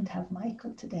 I wouldn't have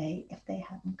Michael today if they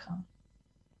hadn't come.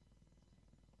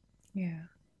 Yeah.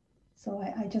 So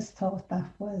I just thought that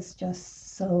was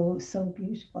just so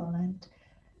beautiful.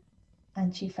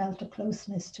 And she felt a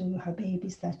closeness to her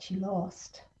babies that she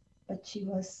lost. But she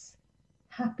was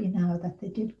happy now that they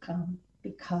did come,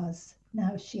 because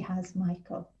now she has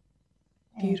Michael.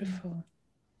 Beautiful.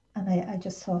 And I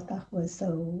just thought that was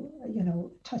so, you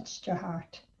know, touched your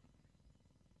heart.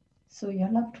 So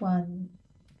your loved one,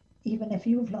 even if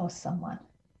you've lost someone,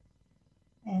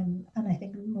 and I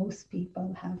think most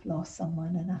people have lost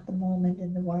someone, and at the moment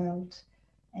in the world,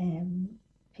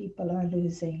 people are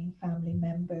losing family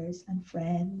members and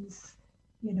friends,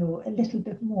 you know, a little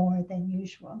bit more than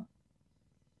usual.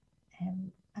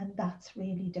 And that's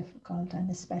really difficult,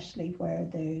 and especially where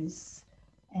there's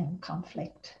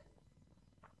conflict.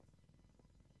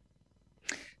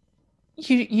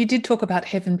 You did talk about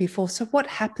heaven before. So what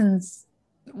happens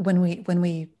when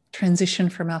we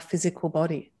transition from our physical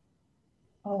body?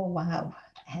 Oh, wow.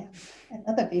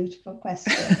 Another beautiful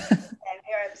question. And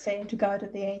here I'm saying to God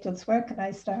and the angels, where can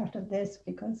I start on this?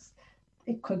 Because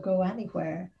it could go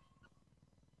anywhere.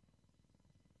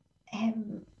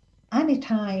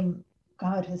 Anytime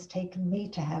God has taken me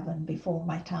to heaven before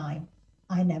my time,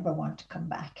 I never want to come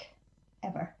back,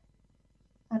 ever.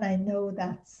 And I know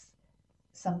that's,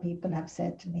 some people have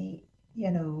said to me,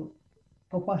 you know,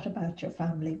 but what about your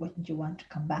family? Wouldn't you want to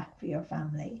come back for your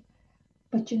family?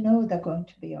 But you know they're going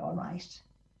to be all right.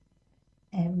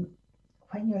 And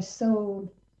when your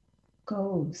soul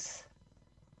goes,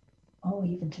 oh,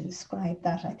 even to describe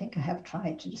that, I think I have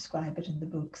tried to describe it in the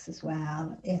books as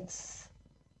well. It's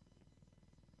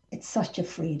such a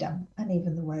freedom, and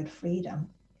even the word freedom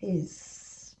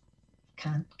is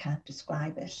can't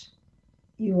describe it.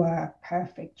 You are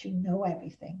perfect. You know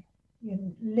everything.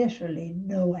 You literally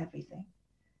know everything.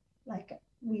 Like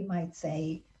we might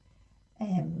say,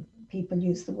 people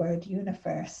use the word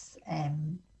universe.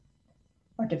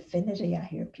 or divinity I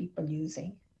hear people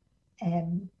using.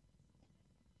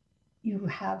 You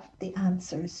have the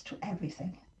answers to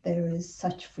everything. There is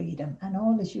such freedom, and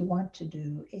all that you want to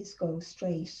do is go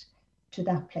straight to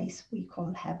that place we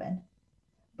call heaven.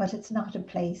 But it's not a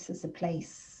place as a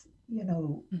place,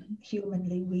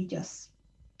 humanly, we just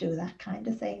do that kind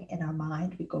of thing in our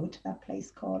mind. We go to that place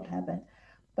called heaven.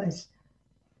 But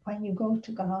when you go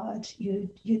to God, you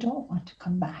don't want to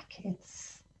come back.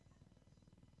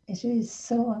 It is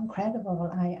so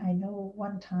incredible. I know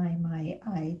one time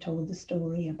I told the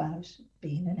story about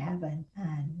being in heaven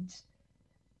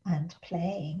and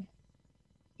playing,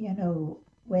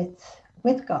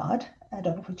 with God. I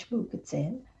don't know which book it's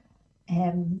in.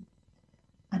 And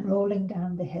rolling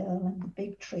down the hill and the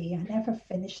big tree. I never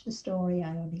finished the story.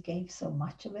 I only gave so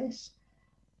much of it.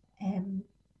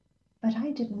 But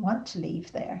I didn't want to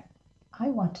leave there. I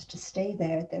wanted to stay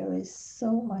there. There is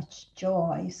so much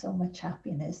joy, so much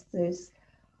happiness. There's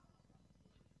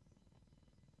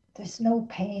no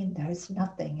pain, there's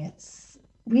nothing.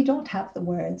 We don't have the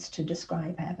words to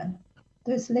describe heaven.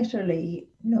 There's literally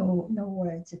no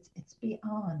words. It's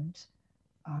beyond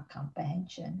our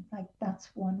comprehension. Like, that's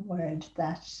one word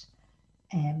that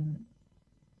the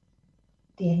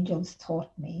angels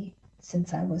taught me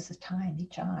since I was a tiny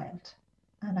child.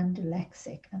 And I'm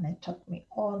dyslexic, and it took me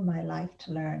all my life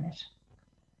to learn it.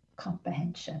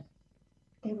 Comprehension.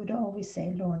 They would always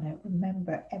say, Lorna,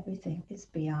 remember, everything is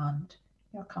beyond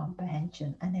your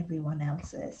comprehension and everyone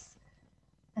else's.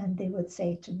 And they would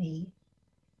say to me,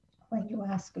 when you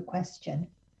ask a question,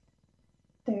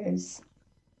 there's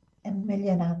a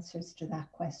million answers to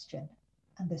that question,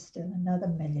 and there's still another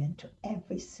million to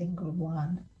every single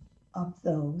one of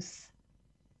those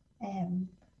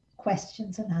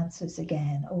questions and answers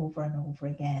again, over and over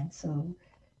again. So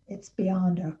it's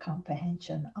beyond our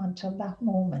comprehension until that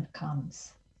moment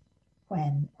comes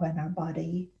when our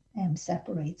body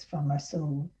separates from our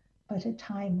soul. But a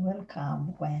time will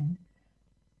come when,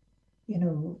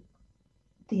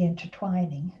 the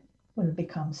intertwining will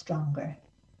become stronger,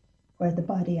 where the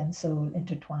body and soul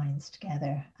intertwines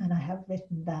together. And I have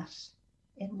written that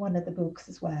in one of the books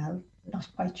as well, not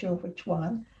quite sure which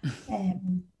one.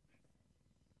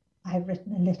 I've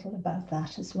written a little about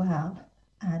that as well.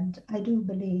 And I do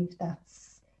believe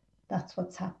that's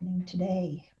what's happening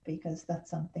today, because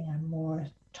that's something I'm more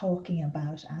talking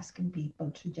about, asking people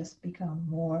to just become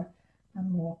more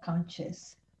and more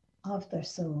conscious of their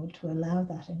soul, to allow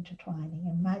that intertwining.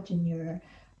 Imagine your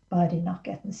body not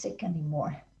getting sick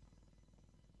anymore.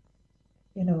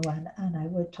 And I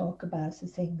would talk about the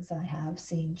things I have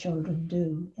seen children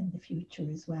do in the future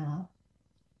as well.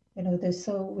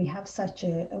 We have such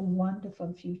a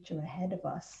wonderful future ahead of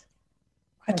us.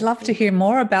 I'd love to hear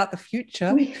more about the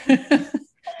future.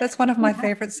 That's one of my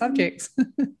favorite subjects.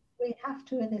 We have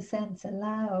to, in a sense,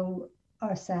 allow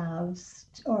ourselves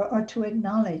or to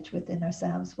acknowledge within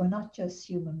ourselves, we're not just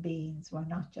human beings, we're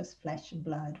not just flesh and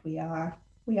blood. We are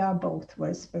both. We're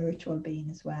a spiritual being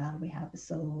as well. We have a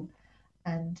soul,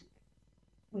 and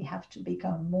we have to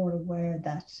become more aware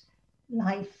that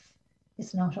life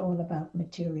is not all about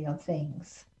material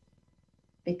things,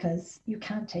 because you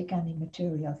can't take any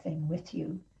material thing with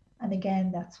you. And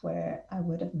again, that's where I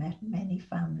would have met many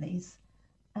families,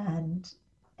 and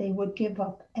they would give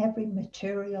up every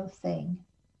material thing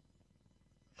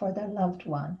for their loved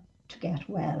one to get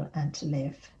well and to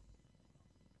live.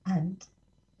 And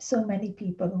so many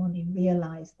people only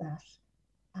realize that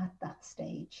at that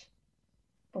stage,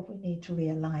 but we need to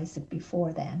realize it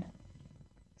before then,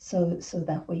 so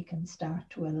that we can start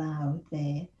to allow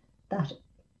that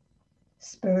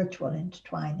spiritual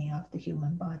intertwining of the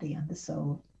human body and the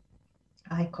soul.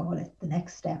 I call it the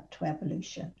next step to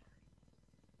evolution.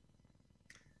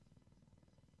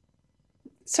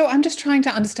 So I'm just trying to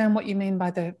understand what you mean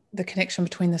by the connection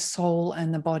between the soul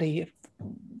and the body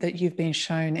that you've been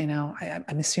shown in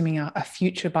I'm assuming a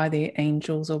future by the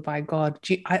angels or by God.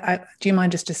 Do you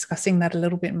mind just discussing that a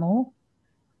little bit more?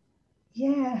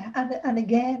 Yeah, and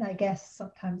again, I guess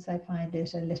sometimes I find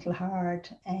it a little hard.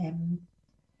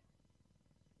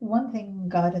 One thing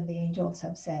God and the angels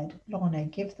have said, Lorna,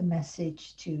 give the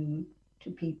message to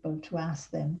people, to ask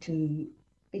them to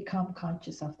become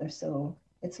conscious of their soul.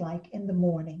 It's like in the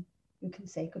morning, you can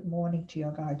say good morning to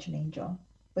your guardian angel,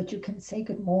 but you can say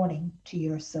good morning to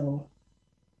your soul.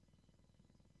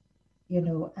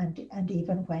 And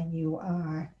even when you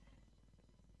are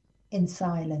in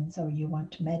silence, or you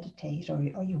want to meditate, or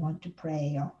you want to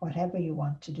pray, or whatever you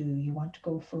want to do, you want to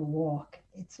go for a walk,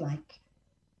 it's like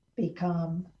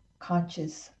become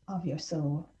conscious of your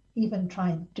soul. Even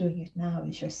doing it now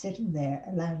as you're sitting there,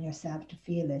 allowing yourself to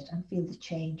feel it and feel the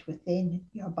change within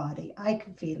your body. I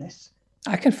can feel it.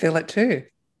 I can feel it too.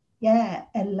 Yeah,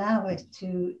 allow it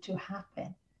to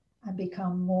happen and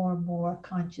become more and more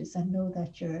conscious and know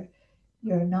that you're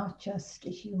not just a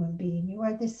human being. You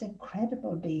are this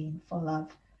incredible being full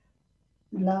of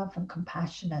love and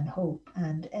compassion and hope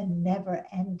and a never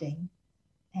ending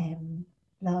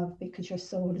love, because your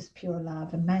soul is pure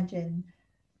love. Imagine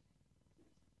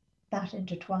that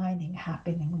intertwining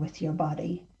happening with your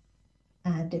body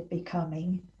and it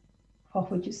becoming, what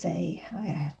would you say?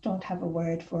 I don't have a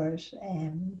word for it,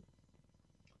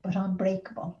 but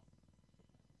unbreakable.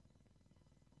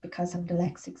 Because I'm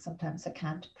dyslexic, sometimes I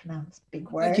can't pronounce big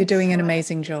words. You're doing an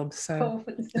amazing job. So go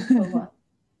for the simple one,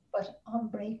 but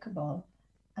unbreakable.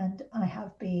 And I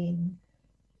have been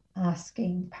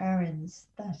asking parents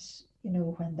that,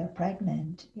 when they're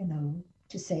pregnant,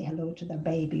 to say hello to their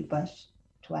baby, but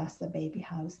to ask the baby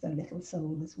how's their little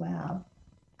soul as well.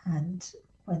 And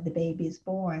when the baby is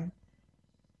born,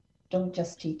 don't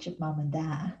just teach it mom and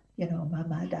dad,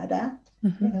 mama, dada,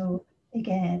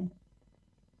 again,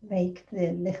 make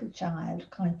the little child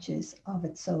conscious of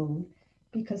its soul,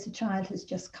 because the child has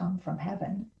just come from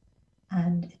heaven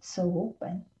and it's so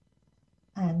open.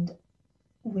 And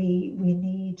we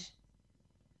need,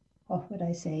 what would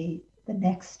I say, the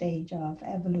next stage of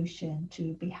evolution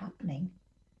to be happening,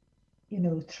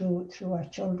 through our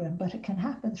children, but it can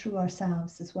happen through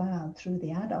ourselves as well, through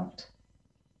the adult.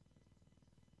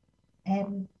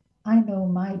 And I know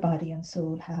my body and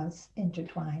soul has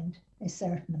intertwined a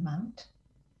certain amount.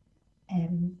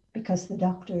 Because the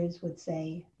doctors would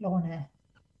say, Lorna,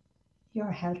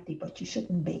 you're healthy, but you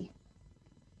shouldn't be.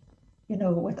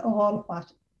 With all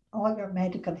your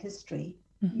medical history,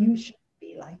 you shouldn't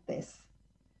be like this.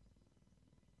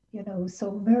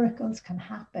 So miracles can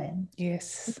happen.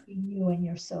 Yes. Between you and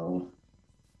your soul.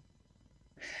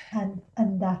 And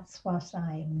that's what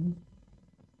I'm,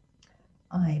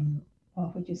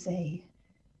 what would you say,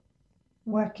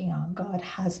 working on. God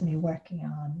has me working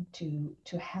on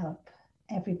to help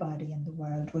everybody in the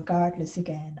world, regardless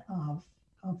again of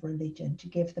religion, to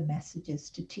give the messages,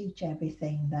 to teach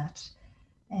everything that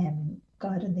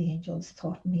God and the angels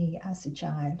taught me as a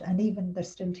child, and even they're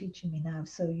still teaching me now.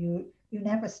 So you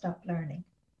never stop learning.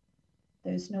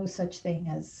 There's no such thing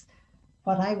as,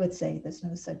 what I would say, there's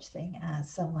no such thing as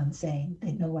someone saying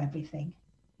they know everything.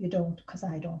 You don't, because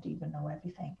I don't even know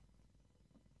everything.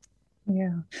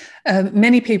 Yeah.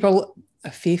 Many people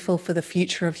are fearful for the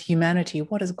future of humanity.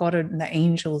 What has God and the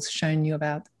angels shown you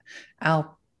about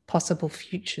our possible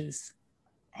futures?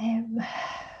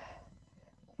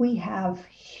 We have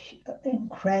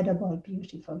incredible,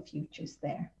 beautiful futures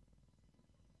there.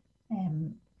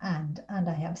 And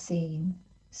I have seen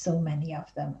so many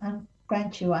of them. And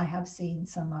grant you, I have seen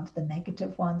some of the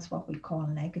negative ones, what we call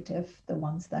negative, the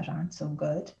ones that aren't so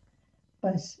good.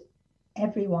 But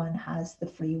everyone has the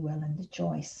free will and the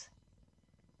choice,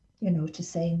 to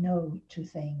say no to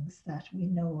things that we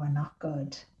know are not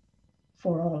good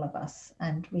for all of us.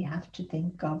 And we have to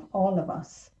think of all of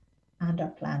us and our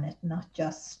planet, not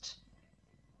just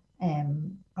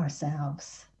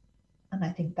ourselves. And I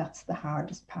think that's the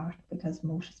hardest part, because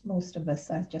most of us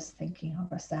are just thinking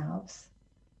of ourselves.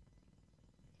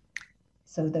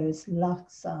 So there's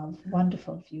lots of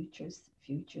wonderful futures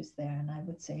there. And I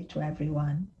would say to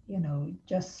everyone,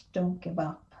 just don't give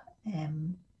up.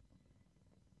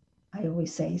 I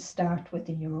always say, start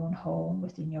within your own home,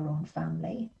 within your own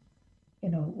family,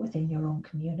 within your own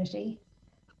community,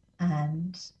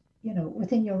 and,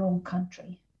 within your own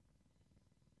country.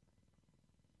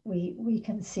 We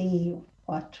can see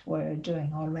what we're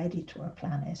doing already to our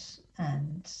planet,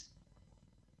 and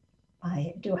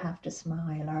I do have to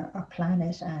smile. Our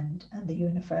planet and the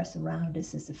universe around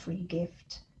us is a free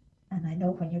gift. And I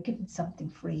know when you're given something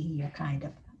free, you're kind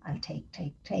of, I'll take.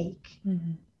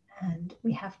 Mm-hmm. And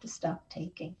we have to stop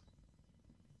taking.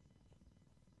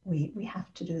 We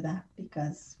have to do that,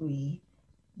 because we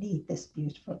need this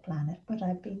beautiful planet. But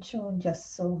I've been shown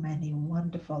just so many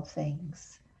wonderful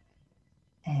things.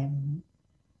 And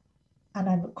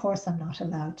of course, I'm not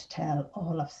allowed to tell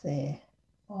all of the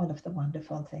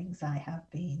wonderful things I have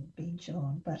been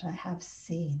shown, but I have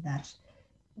seen that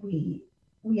we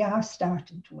are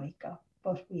starting to wake up,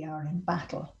 but we are in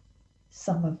battle.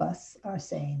 Some of us are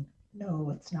saying, no,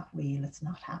 it's not real, it's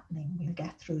not happening, we'll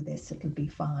get through this, it'll be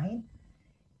fine,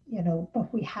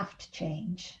 but we have to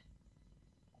change,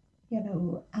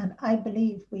 and I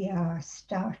believe we are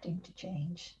starting to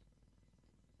change.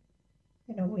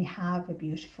 We have a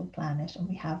beautiful planet and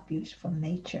we have beautiful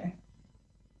nature.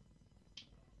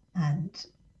 And,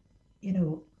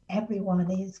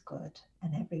 everyone is good,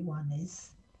 and everyone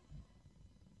is,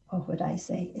 what would I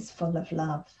say, is full of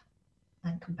love.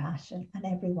 and compassion, and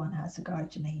everyone has a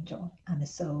guardian angel and a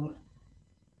soul.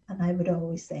 And I would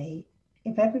always say,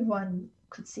 if everyone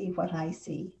could see what I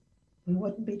see, we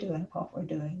wouldn't be doing what we're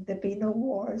doing. There'd be no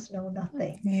wars, no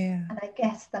nothing. Yeah. And I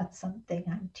guess that's something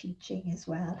I'm teaching as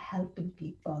well, helping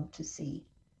people to see.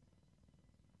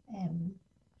 Um,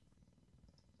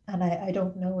 and I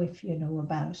don't know if you know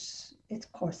about it.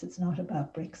 Of course, it's not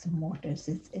about bricks and mortars.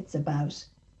 It's about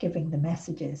giving the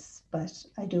messages. But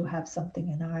I do have something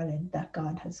in Ireland that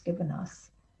God has given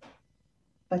us.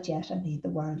 But yet I need the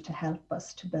world to help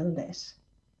us to build it.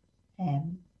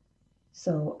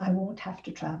 So I won't have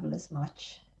to travel as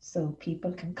much. So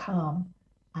people can come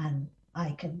and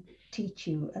I can teach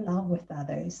you along with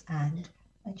others, and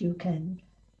you can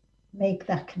make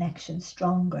that connection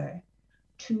stronger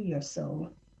to your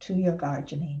soul, to your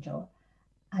guardian angel,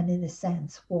 and in a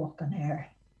sense walk on air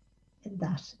in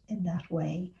that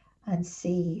way, and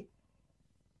see,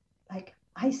 like,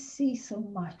 I see so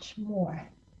much more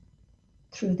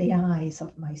through the eyes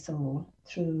of my soul,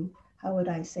 through, how would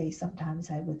I say, sometimes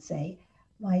I would say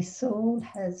my soul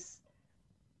has,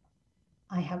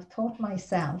 I have taught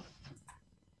myself,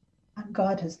 and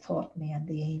God has taught me and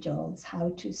the angels how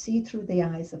to see through the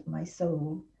eyes of my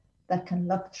soul that can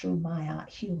look through my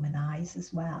human eyes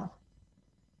as well.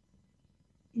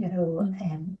 You know,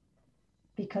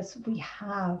 because we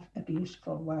have a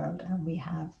beautiful world and we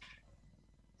have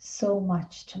so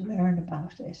much to learn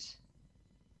about it,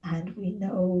 and we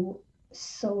know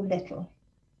so little.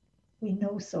 We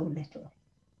know so little.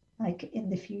 Like in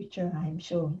the future, I'm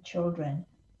showing children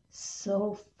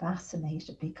so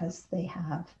fascinated because they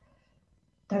have,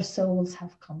 their souls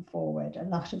have come forward. A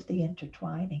lot of the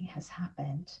intertwining has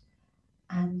happened,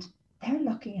 and they're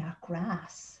looking at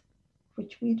grass,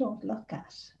 which we don't look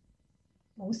at.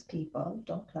 Most people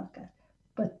don't look at,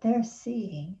 but they're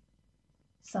seeing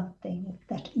something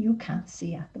that you can't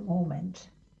see at the moment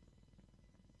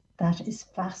that is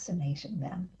fascinating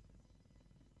them.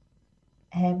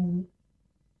 And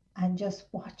just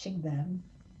watching them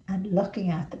and looking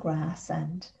at the grass.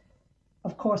 And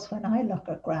of course, when I look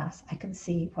at grass, I can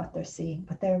see what they're seeing,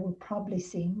 but they will probably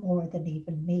see more than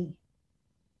even me.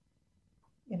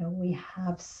 You know, we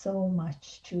have so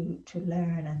much to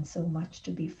learn and so much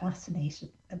to be fascinated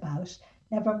about.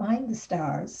 Never mind the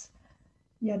stars,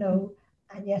 you know,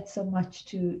 and yet so much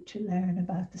to learn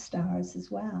about the stars as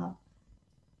well.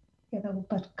 You know,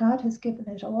 but God has given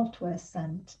it all to us,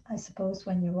 and I suppose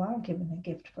when you are given a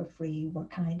gift for free, we're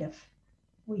kind of,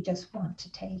 we just want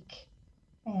to take.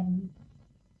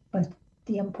 But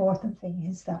the important thing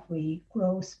is that we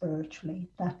grow spiritually,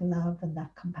 that love and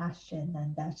that compassion,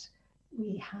 and that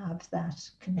we have that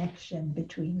connection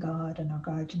between God and our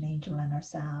guardian angel and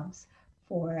ourselves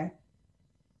for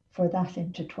that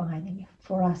intertwining,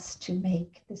 for us to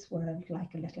make this world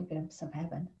like a little glimpse of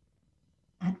heaven.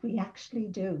 And we actually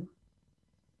do.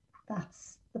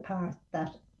 That's the part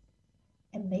that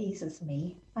amazes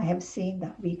me. I have seen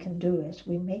that we can do it.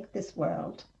 We make this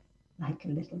world like a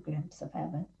little glimpse of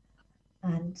heaven.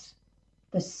 And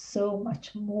there's so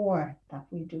much more that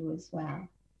we do as well.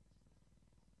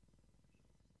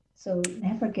 So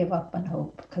never give up on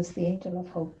hope, because the angel of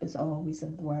hope is always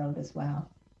in the world as well.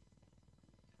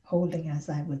 Holding, as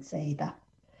I would say,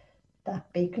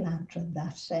 that big lantern,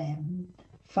 that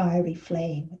fiery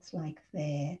flame. It's like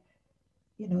the,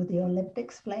 you know, the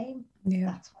Olympics flame. Yeah.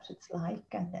 That's what it's like.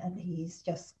 And he's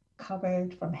just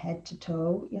covered from head to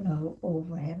toe, you know,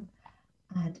 over him.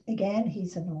 And again,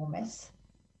 he's enormous.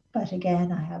 But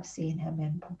again, I have seen him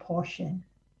in proportion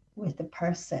with the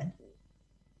person,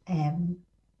 and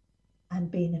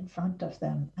being in front of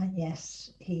them. And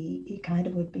yes, he kind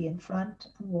of would be in front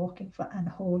and walking for, and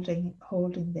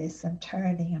holding this and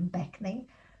turning and beckoning.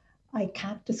 I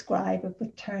can't describe it,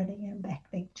 but turning and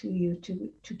beckoning to you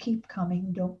to keep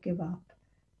coming, don't give up.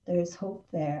 There's hope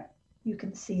there. You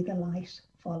can see the light,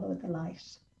 follow the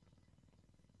light.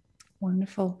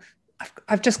 Wonderful.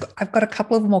 I've got a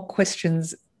couple of more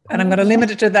questions, and I'm going to limit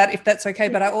it to that if that's okay.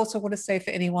 But I also want to say,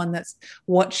 for anyone that's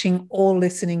watching or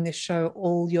listening this show,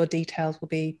 all your details will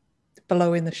be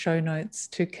below in the show notes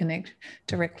to connect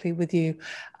directly with you.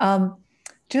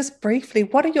 Just briefly,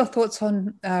 what are your thoughts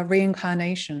on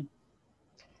reincarnation?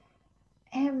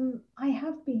 I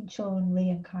have been shown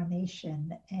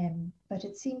reincarnation, but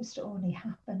it seems to only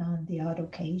happen on the odd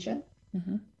occasion.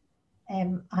 Mm-hmm.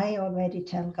 I already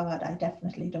tell God I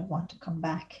definitely don't want to come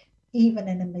back, even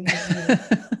in a million years.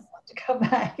 I don't want to come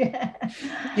back.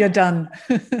 You're done.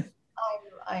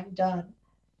 I'm done.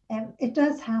 It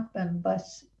does happen, but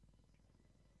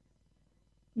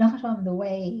not on the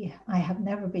way. I have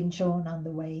never been shown on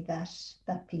the way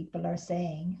that people are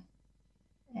saying.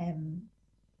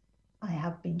 I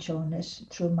have been shown it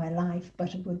through my life,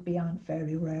 but it would be on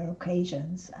very rare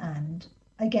occasions. And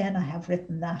again, I have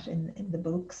written that in the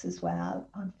books as well,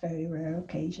 on very rare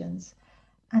occasions.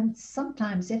 And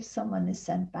sometimes if someone is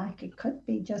sent back, it could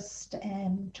be just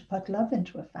to put love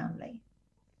into a family.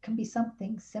 It can be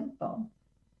something simple.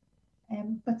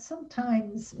 But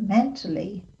sometimes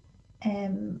mentally,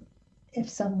 um, if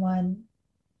someone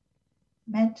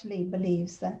mentally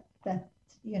believes that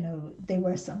they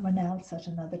were someone else at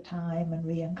another time and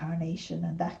reincarnation,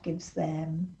 and that gives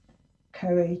them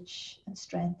courage and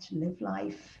strength to live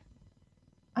life,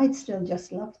 I'd still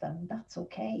just love them. That's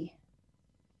okay.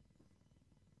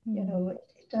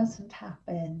 It doesn't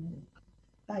happen.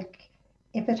 Like,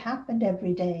 if it happened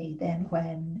every day, then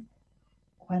when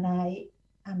I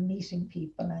am meeting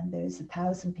people and there's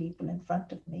 1,000 people in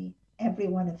front of me, every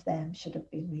one of them should have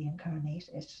been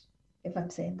reincarnated, if I'm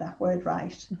saying that word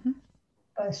right. Mm-hmm.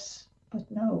 But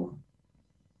no,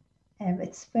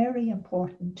 it's very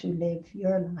important to live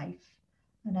your life.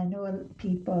 And I know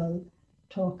people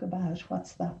talk about,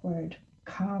 what's that word,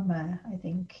 karma, I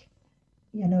think,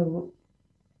 you know.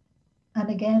 And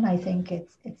again, I think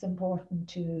it's important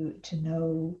to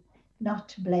know not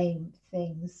to blame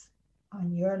things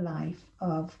on your life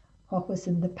of what was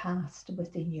in the past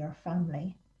within your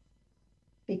family,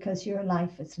 because your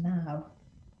life is now.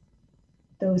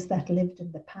 Those that lived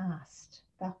in the past,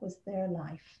 that was their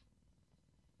life.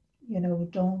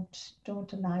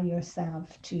 Don't allow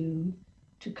yourself to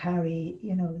carry,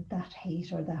 that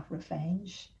hate or that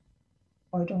revenge,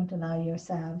 or don't allow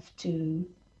yourself to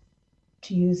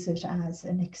use it as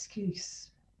an excuse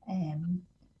um,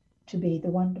 to be the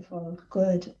wonderful,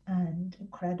 good, and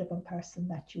incredible person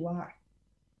that you are.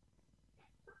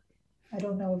 I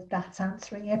don't know if that's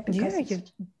answering it, because Yeah,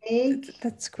 it's big.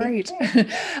 that's Big great.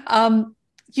 thing.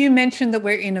 You mentioned that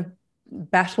we're in a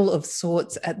battle of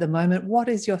sorts at the moment. What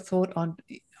is your thought on?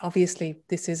 Obviously,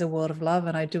 this is a world of love,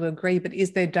 and I do agree. But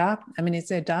is there is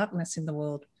there darkness in the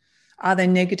world? Are there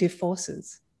negative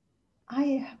forces?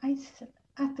 I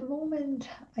at the moment,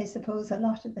 I suppose a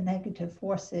lot of the negative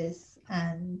forces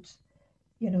and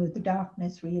the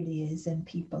darkness really is in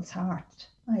people's heart.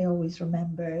 I always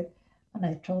remember, and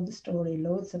I've told the story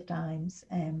loads of times,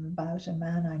 about a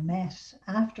man I met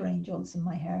after Angels in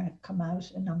My Hair had come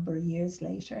out a number of years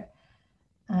later.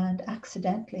 And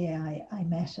accidentally, I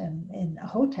met him in a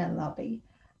hotel lobby,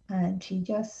 and he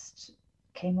just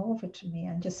came over to me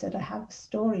and just said, I have a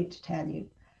story to tell you.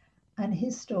 And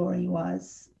his story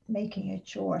was, making it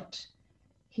short,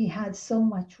 he had so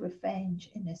much revenge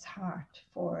in his heart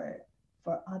for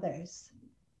others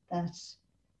that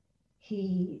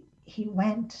he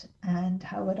went, and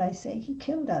how would I say, he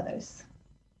killed others.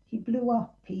 He blew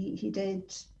up. He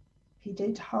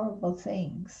did horrible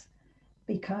things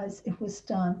because it was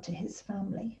done to his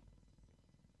family.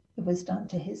 It was done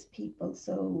to his people.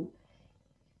 So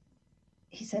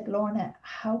he said, Lorna,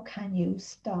 how can you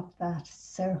stop that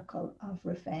circle of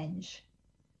revenge?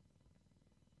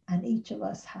 And each of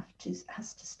us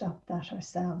has to stop that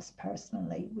ourselves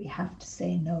personally. We have to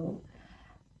say no.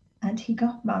 And he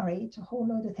got married. A whole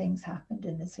lot of things happened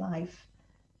in his life.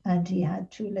 And he had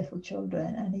 2 little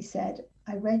children. And he said,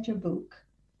 I read your book,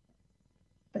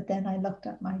 but then I looked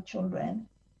at my children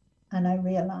and I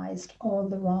realized all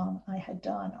the wrong I had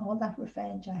done, all that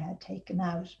revenge I had taken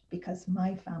out because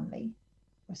my family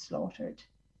were slaughtered.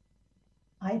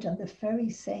 I'd done the very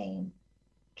same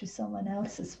to someone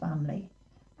else's family.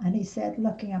 And he said,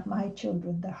 looking at my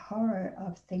children, the horror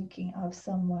of thinking of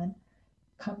someone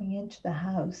coming into the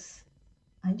house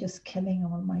and just killing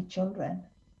all my children.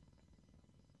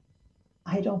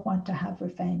 I don't want to have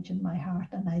revenge in my heart,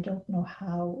 and I don't know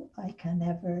how I can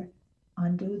ever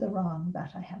undo the wrong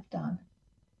that I have done.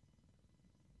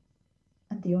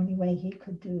 And the only way he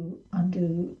could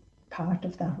undo part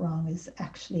of that wrong is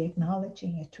actually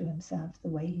acknowledging it to himself the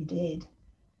way he did.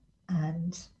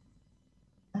 And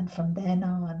from then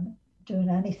on, doing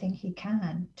anything he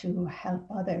can to help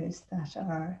others that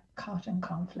are caught in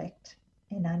conflict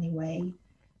in any way,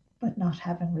 but not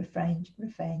having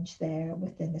revenge there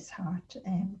within his heart,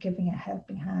 and giving a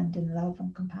helping hand in love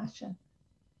and compassion.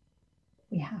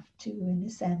 We have to, in a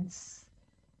sense,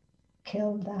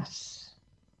 kill that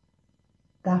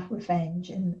revenge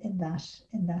in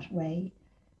that way.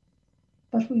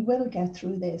 But we will get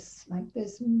through this. Like,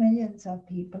 there's millions of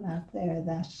people out there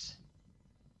that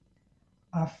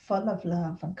are full of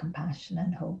love and compassion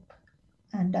and hope.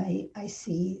 And I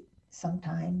see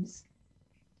sometimes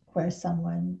where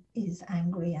someone is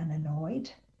angry and annoyed,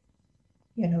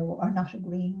 or not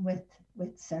agreeing with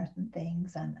certain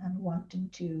things, and wanting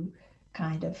to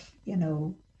kind of,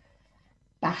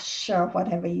 bash or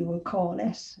whatever you would call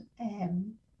it.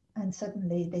 and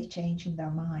suddenly they change in their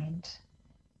mind.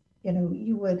 You know,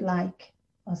 you would like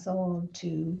us all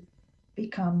to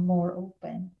become more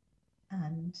open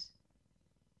and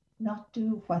not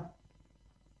do what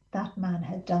that man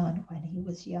had done when he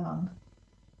was young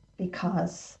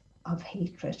because of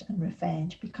hatred and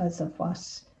revenge, because of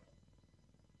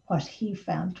what he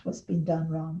felt was being done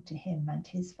wrong to him and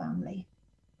his family.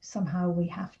 Somehow we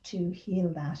have to heal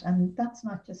that. And that's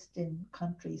not just in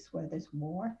countries where there's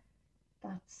war.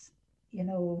 That's, you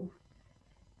know,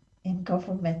 in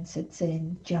governments, it's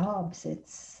in jobs,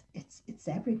 it's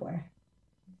everywhere.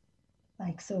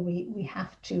 Like, so we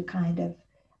have to kind of,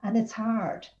 and it's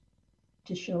hard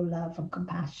to show love and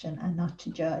compassion and not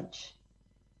to judge.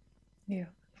 Yeah.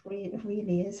 It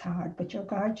really is hard, but your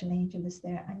guardian angel is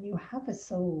there and you have a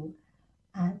soul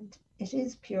and it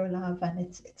is pure love, and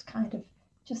it's kind of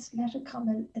just let it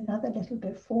come another little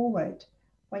bit forward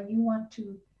when you want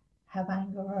to have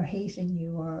anger or hate in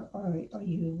you, or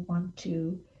you want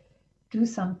to do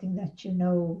something that you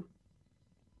know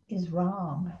is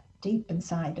wrong deep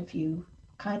inside of you.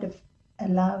 Kind of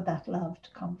allow that love to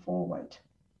come forward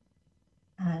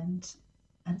and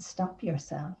stop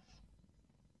yourself.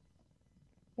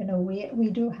 You know, we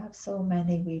do have so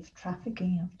many. We've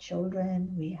trafficking of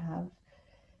children, we have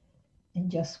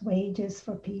unjust wages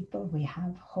for people, we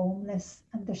have homeless,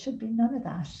 and there should be none of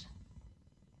that.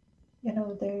 You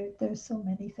know, there's so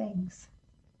many things,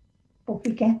 but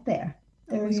we get there.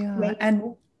 There's We are. great And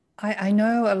hope. I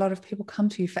know a lot of people come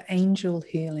to you for angel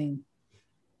healing.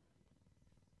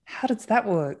 How does that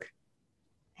work?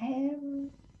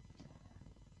 Um,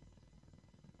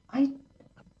 I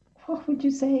what would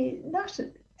you say? Not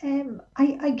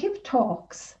I give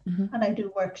talks Mm-hmm. and I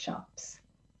do workshops.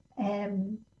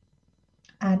 Um,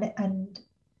 and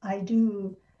I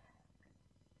do,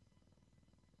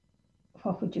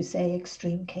 what would you say,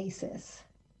 extreme cases,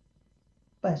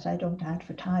 but I don't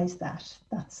advertise that.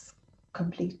 That's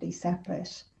completely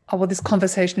separate. Oh, well, this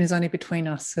conversation is only between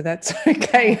us, so that's Yeah,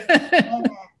 okay. yeah.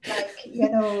 Like, you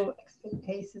know, extreme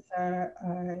cases are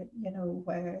you know,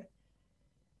 where,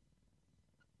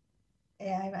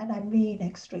 and I mean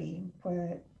extreme,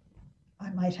 where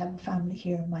I might have a family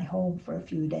here in my home for a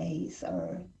few days,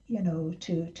 or you know,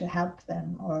 to help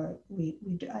them, or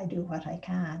I do what I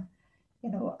can. You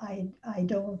know, I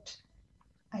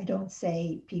don't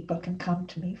say people can come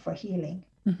to me for healing.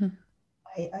 Mm-hmm.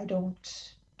 I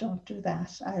don't do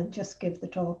that. I'll just give the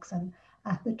talks, and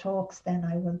at the talks then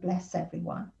I will bless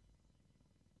everyone.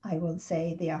 I will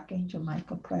say the Archangel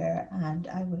Michael prayer, and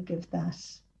I will give that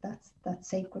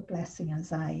sacred blessing,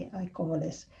 as I call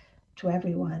it, to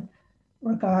everyone,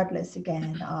 regardless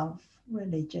again of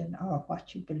religion or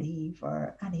what you believe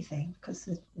or anything, because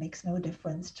it makes no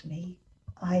difference to me.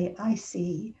 I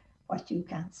see what you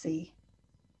can't see,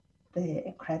 the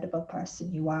incredible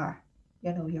person you are,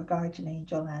 you know, your guardian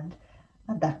angel, and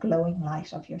that glowing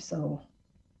light of your soul.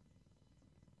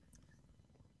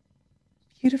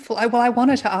 Beautiful. Well, I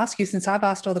wanted to ask you, since I've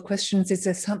asked all the questions, is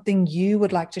there something you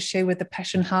would like to share with the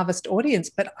Passion Harvest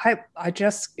audience? But it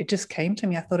just came to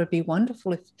me. I thought it'd be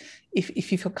wonderful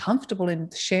if you feel comfortable in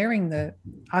sharing the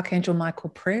Archangel Michael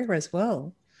prayer as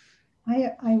well.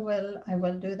 I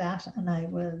will do that, and I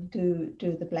will do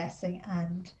the blessing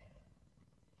and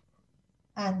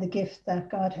the gift that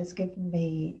God has given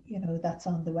me, you know, that's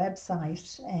on the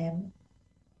website.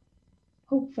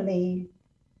 Hopefully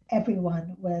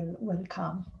everyone will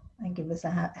come and give us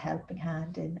a helping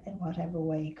hand in whatever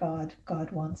way God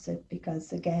wants it,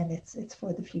 because again it's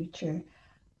for the future.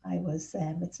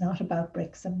 It's not about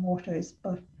bricks and mortars,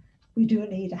 but we do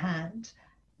need a hand,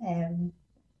 um,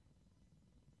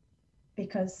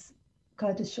 because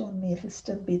God has shown me it'll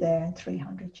still be there in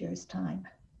 300 years time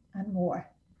and more,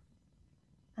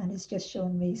 and it's just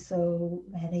shown me so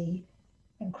many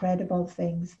incredible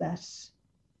things that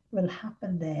will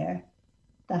happen there,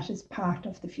 that is part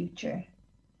of the future.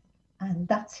 And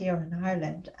that's here in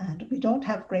Ireland, and we don't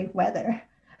have great weather.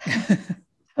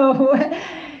 So,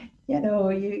 you know,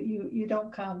 you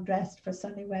don't come dressed for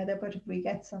sunny weather, but if we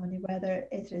get sunny weather,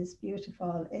 it is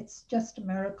beautiful. It's just a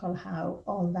miracle how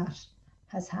all that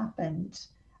has happened.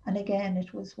 And again,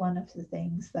 it was one of the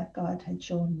things that God had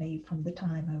shown me from the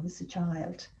time I was a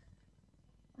child.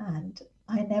 And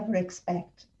I never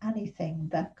expect anything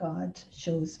that God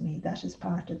shows me that is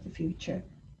part of the future.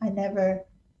 I never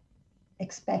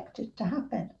expect it to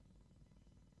happen.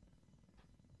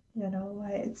 You know,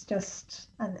 it's just,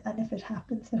 and if it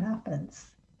happens, it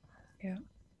happens. Yeah.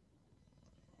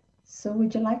 So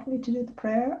would you like me to do the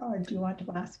prayer, or do you want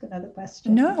to ask another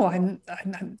question No, before?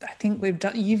 I think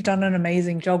you've done an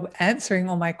amazing job answering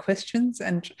all my questions,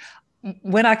 and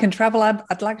when I can travel,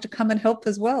 I'd like to come and help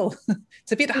as well.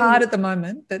 It's a bit hard at the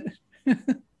moment, but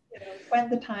when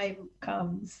the time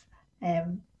comes,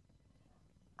 I'm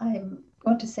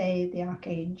going to say the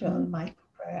Archangel Michael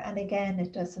prayer. And again,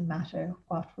 it doesn't matter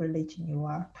what religion you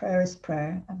are. Prayer is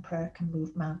prayer, and prayer can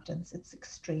move mountains. It's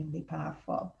extremely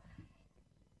powerful.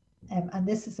 And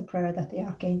this is a prayer that the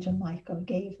Archangel Michael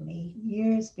gave me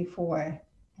years before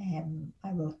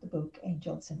I wrote the book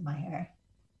Angels in My Hair.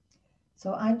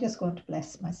 So I'm just going to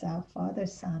bless myself, Father,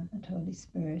 Son, and Holy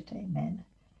Spirit. Amen.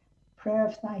 Prayer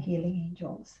of thy healing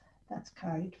angels, that's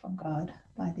carried from God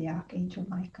by the Archangel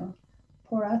Michael.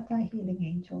 Pour out thy healing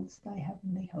angels, thy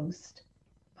heavenly host,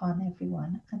 upon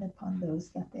everyone and upon those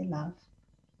that they love.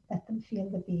 Let them feel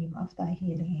the beam of thy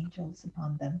healing angels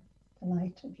upon them, the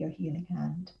light of your healing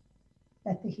hand.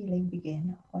 Let the healing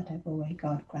begin, whatever way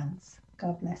God grants.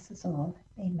 God bless us all.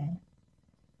 Amen.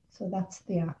 So that's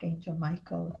the Archangel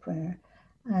Michael prayer.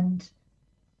 And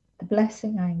the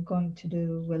blessing I'm going to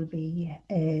do will be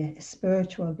a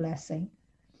spiritual blessing.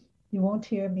 You won't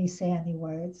hear me say any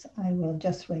words. I will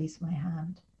just raise my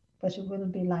hand, but it will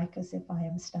be like as if I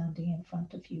am standing in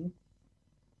front of you.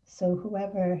 So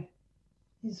whoever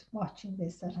is watching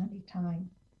this at any time,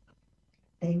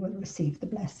 they will receive the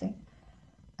blessing.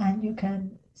 And you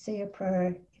can say a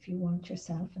prayer if you want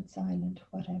yourself in silent,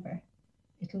 whatever.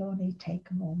 It'll only take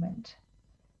a moment.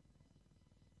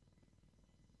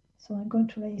 So I'm going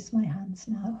to raise my hands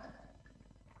now.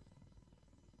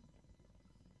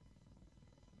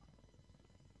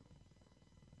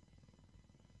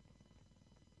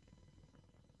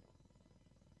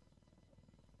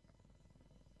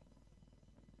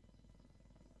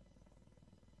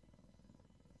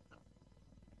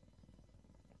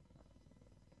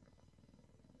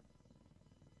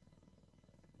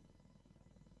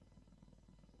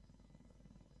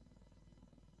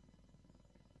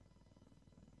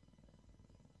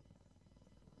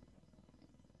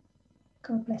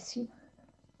 God bless you.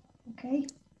 Okay.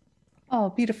 oh,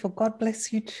 beautiful. God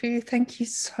bless you too. Thank you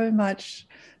so much.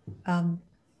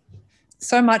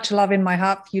 So much love in my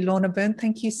heart for you, Lorna Byrne.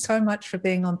 Thank you so much for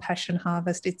being on Passion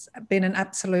Harvest. It's been an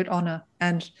absolute honor,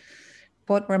 and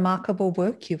what remarkable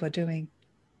work you are doing,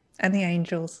 and the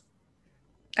angels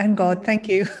and God. Thank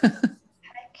you.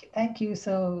 Thank you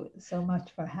so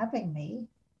much for having me.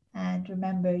 And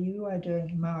remember, you are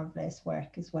doing marvelous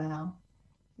work as well.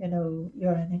 You know,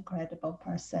 you're an incredible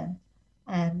person,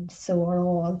 and so are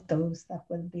all those that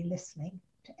will be listening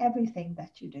to everything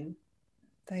that you do.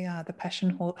 They are. The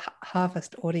Passion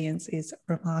Harvest audience is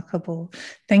remarkable.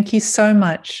 Thank you so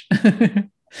much.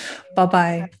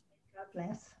 Bye-bye. God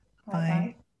bless.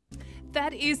 Bye.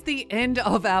 That is the end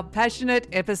of our passionate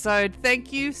episode.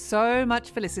 Thank you so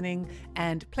much for listening,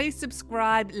 and please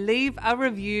subscribe, leave a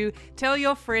review, tell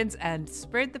your friends, and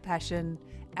spread the passion.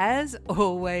 As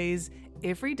always,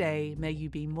 every day may you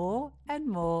be more and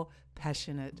more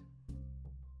passionate.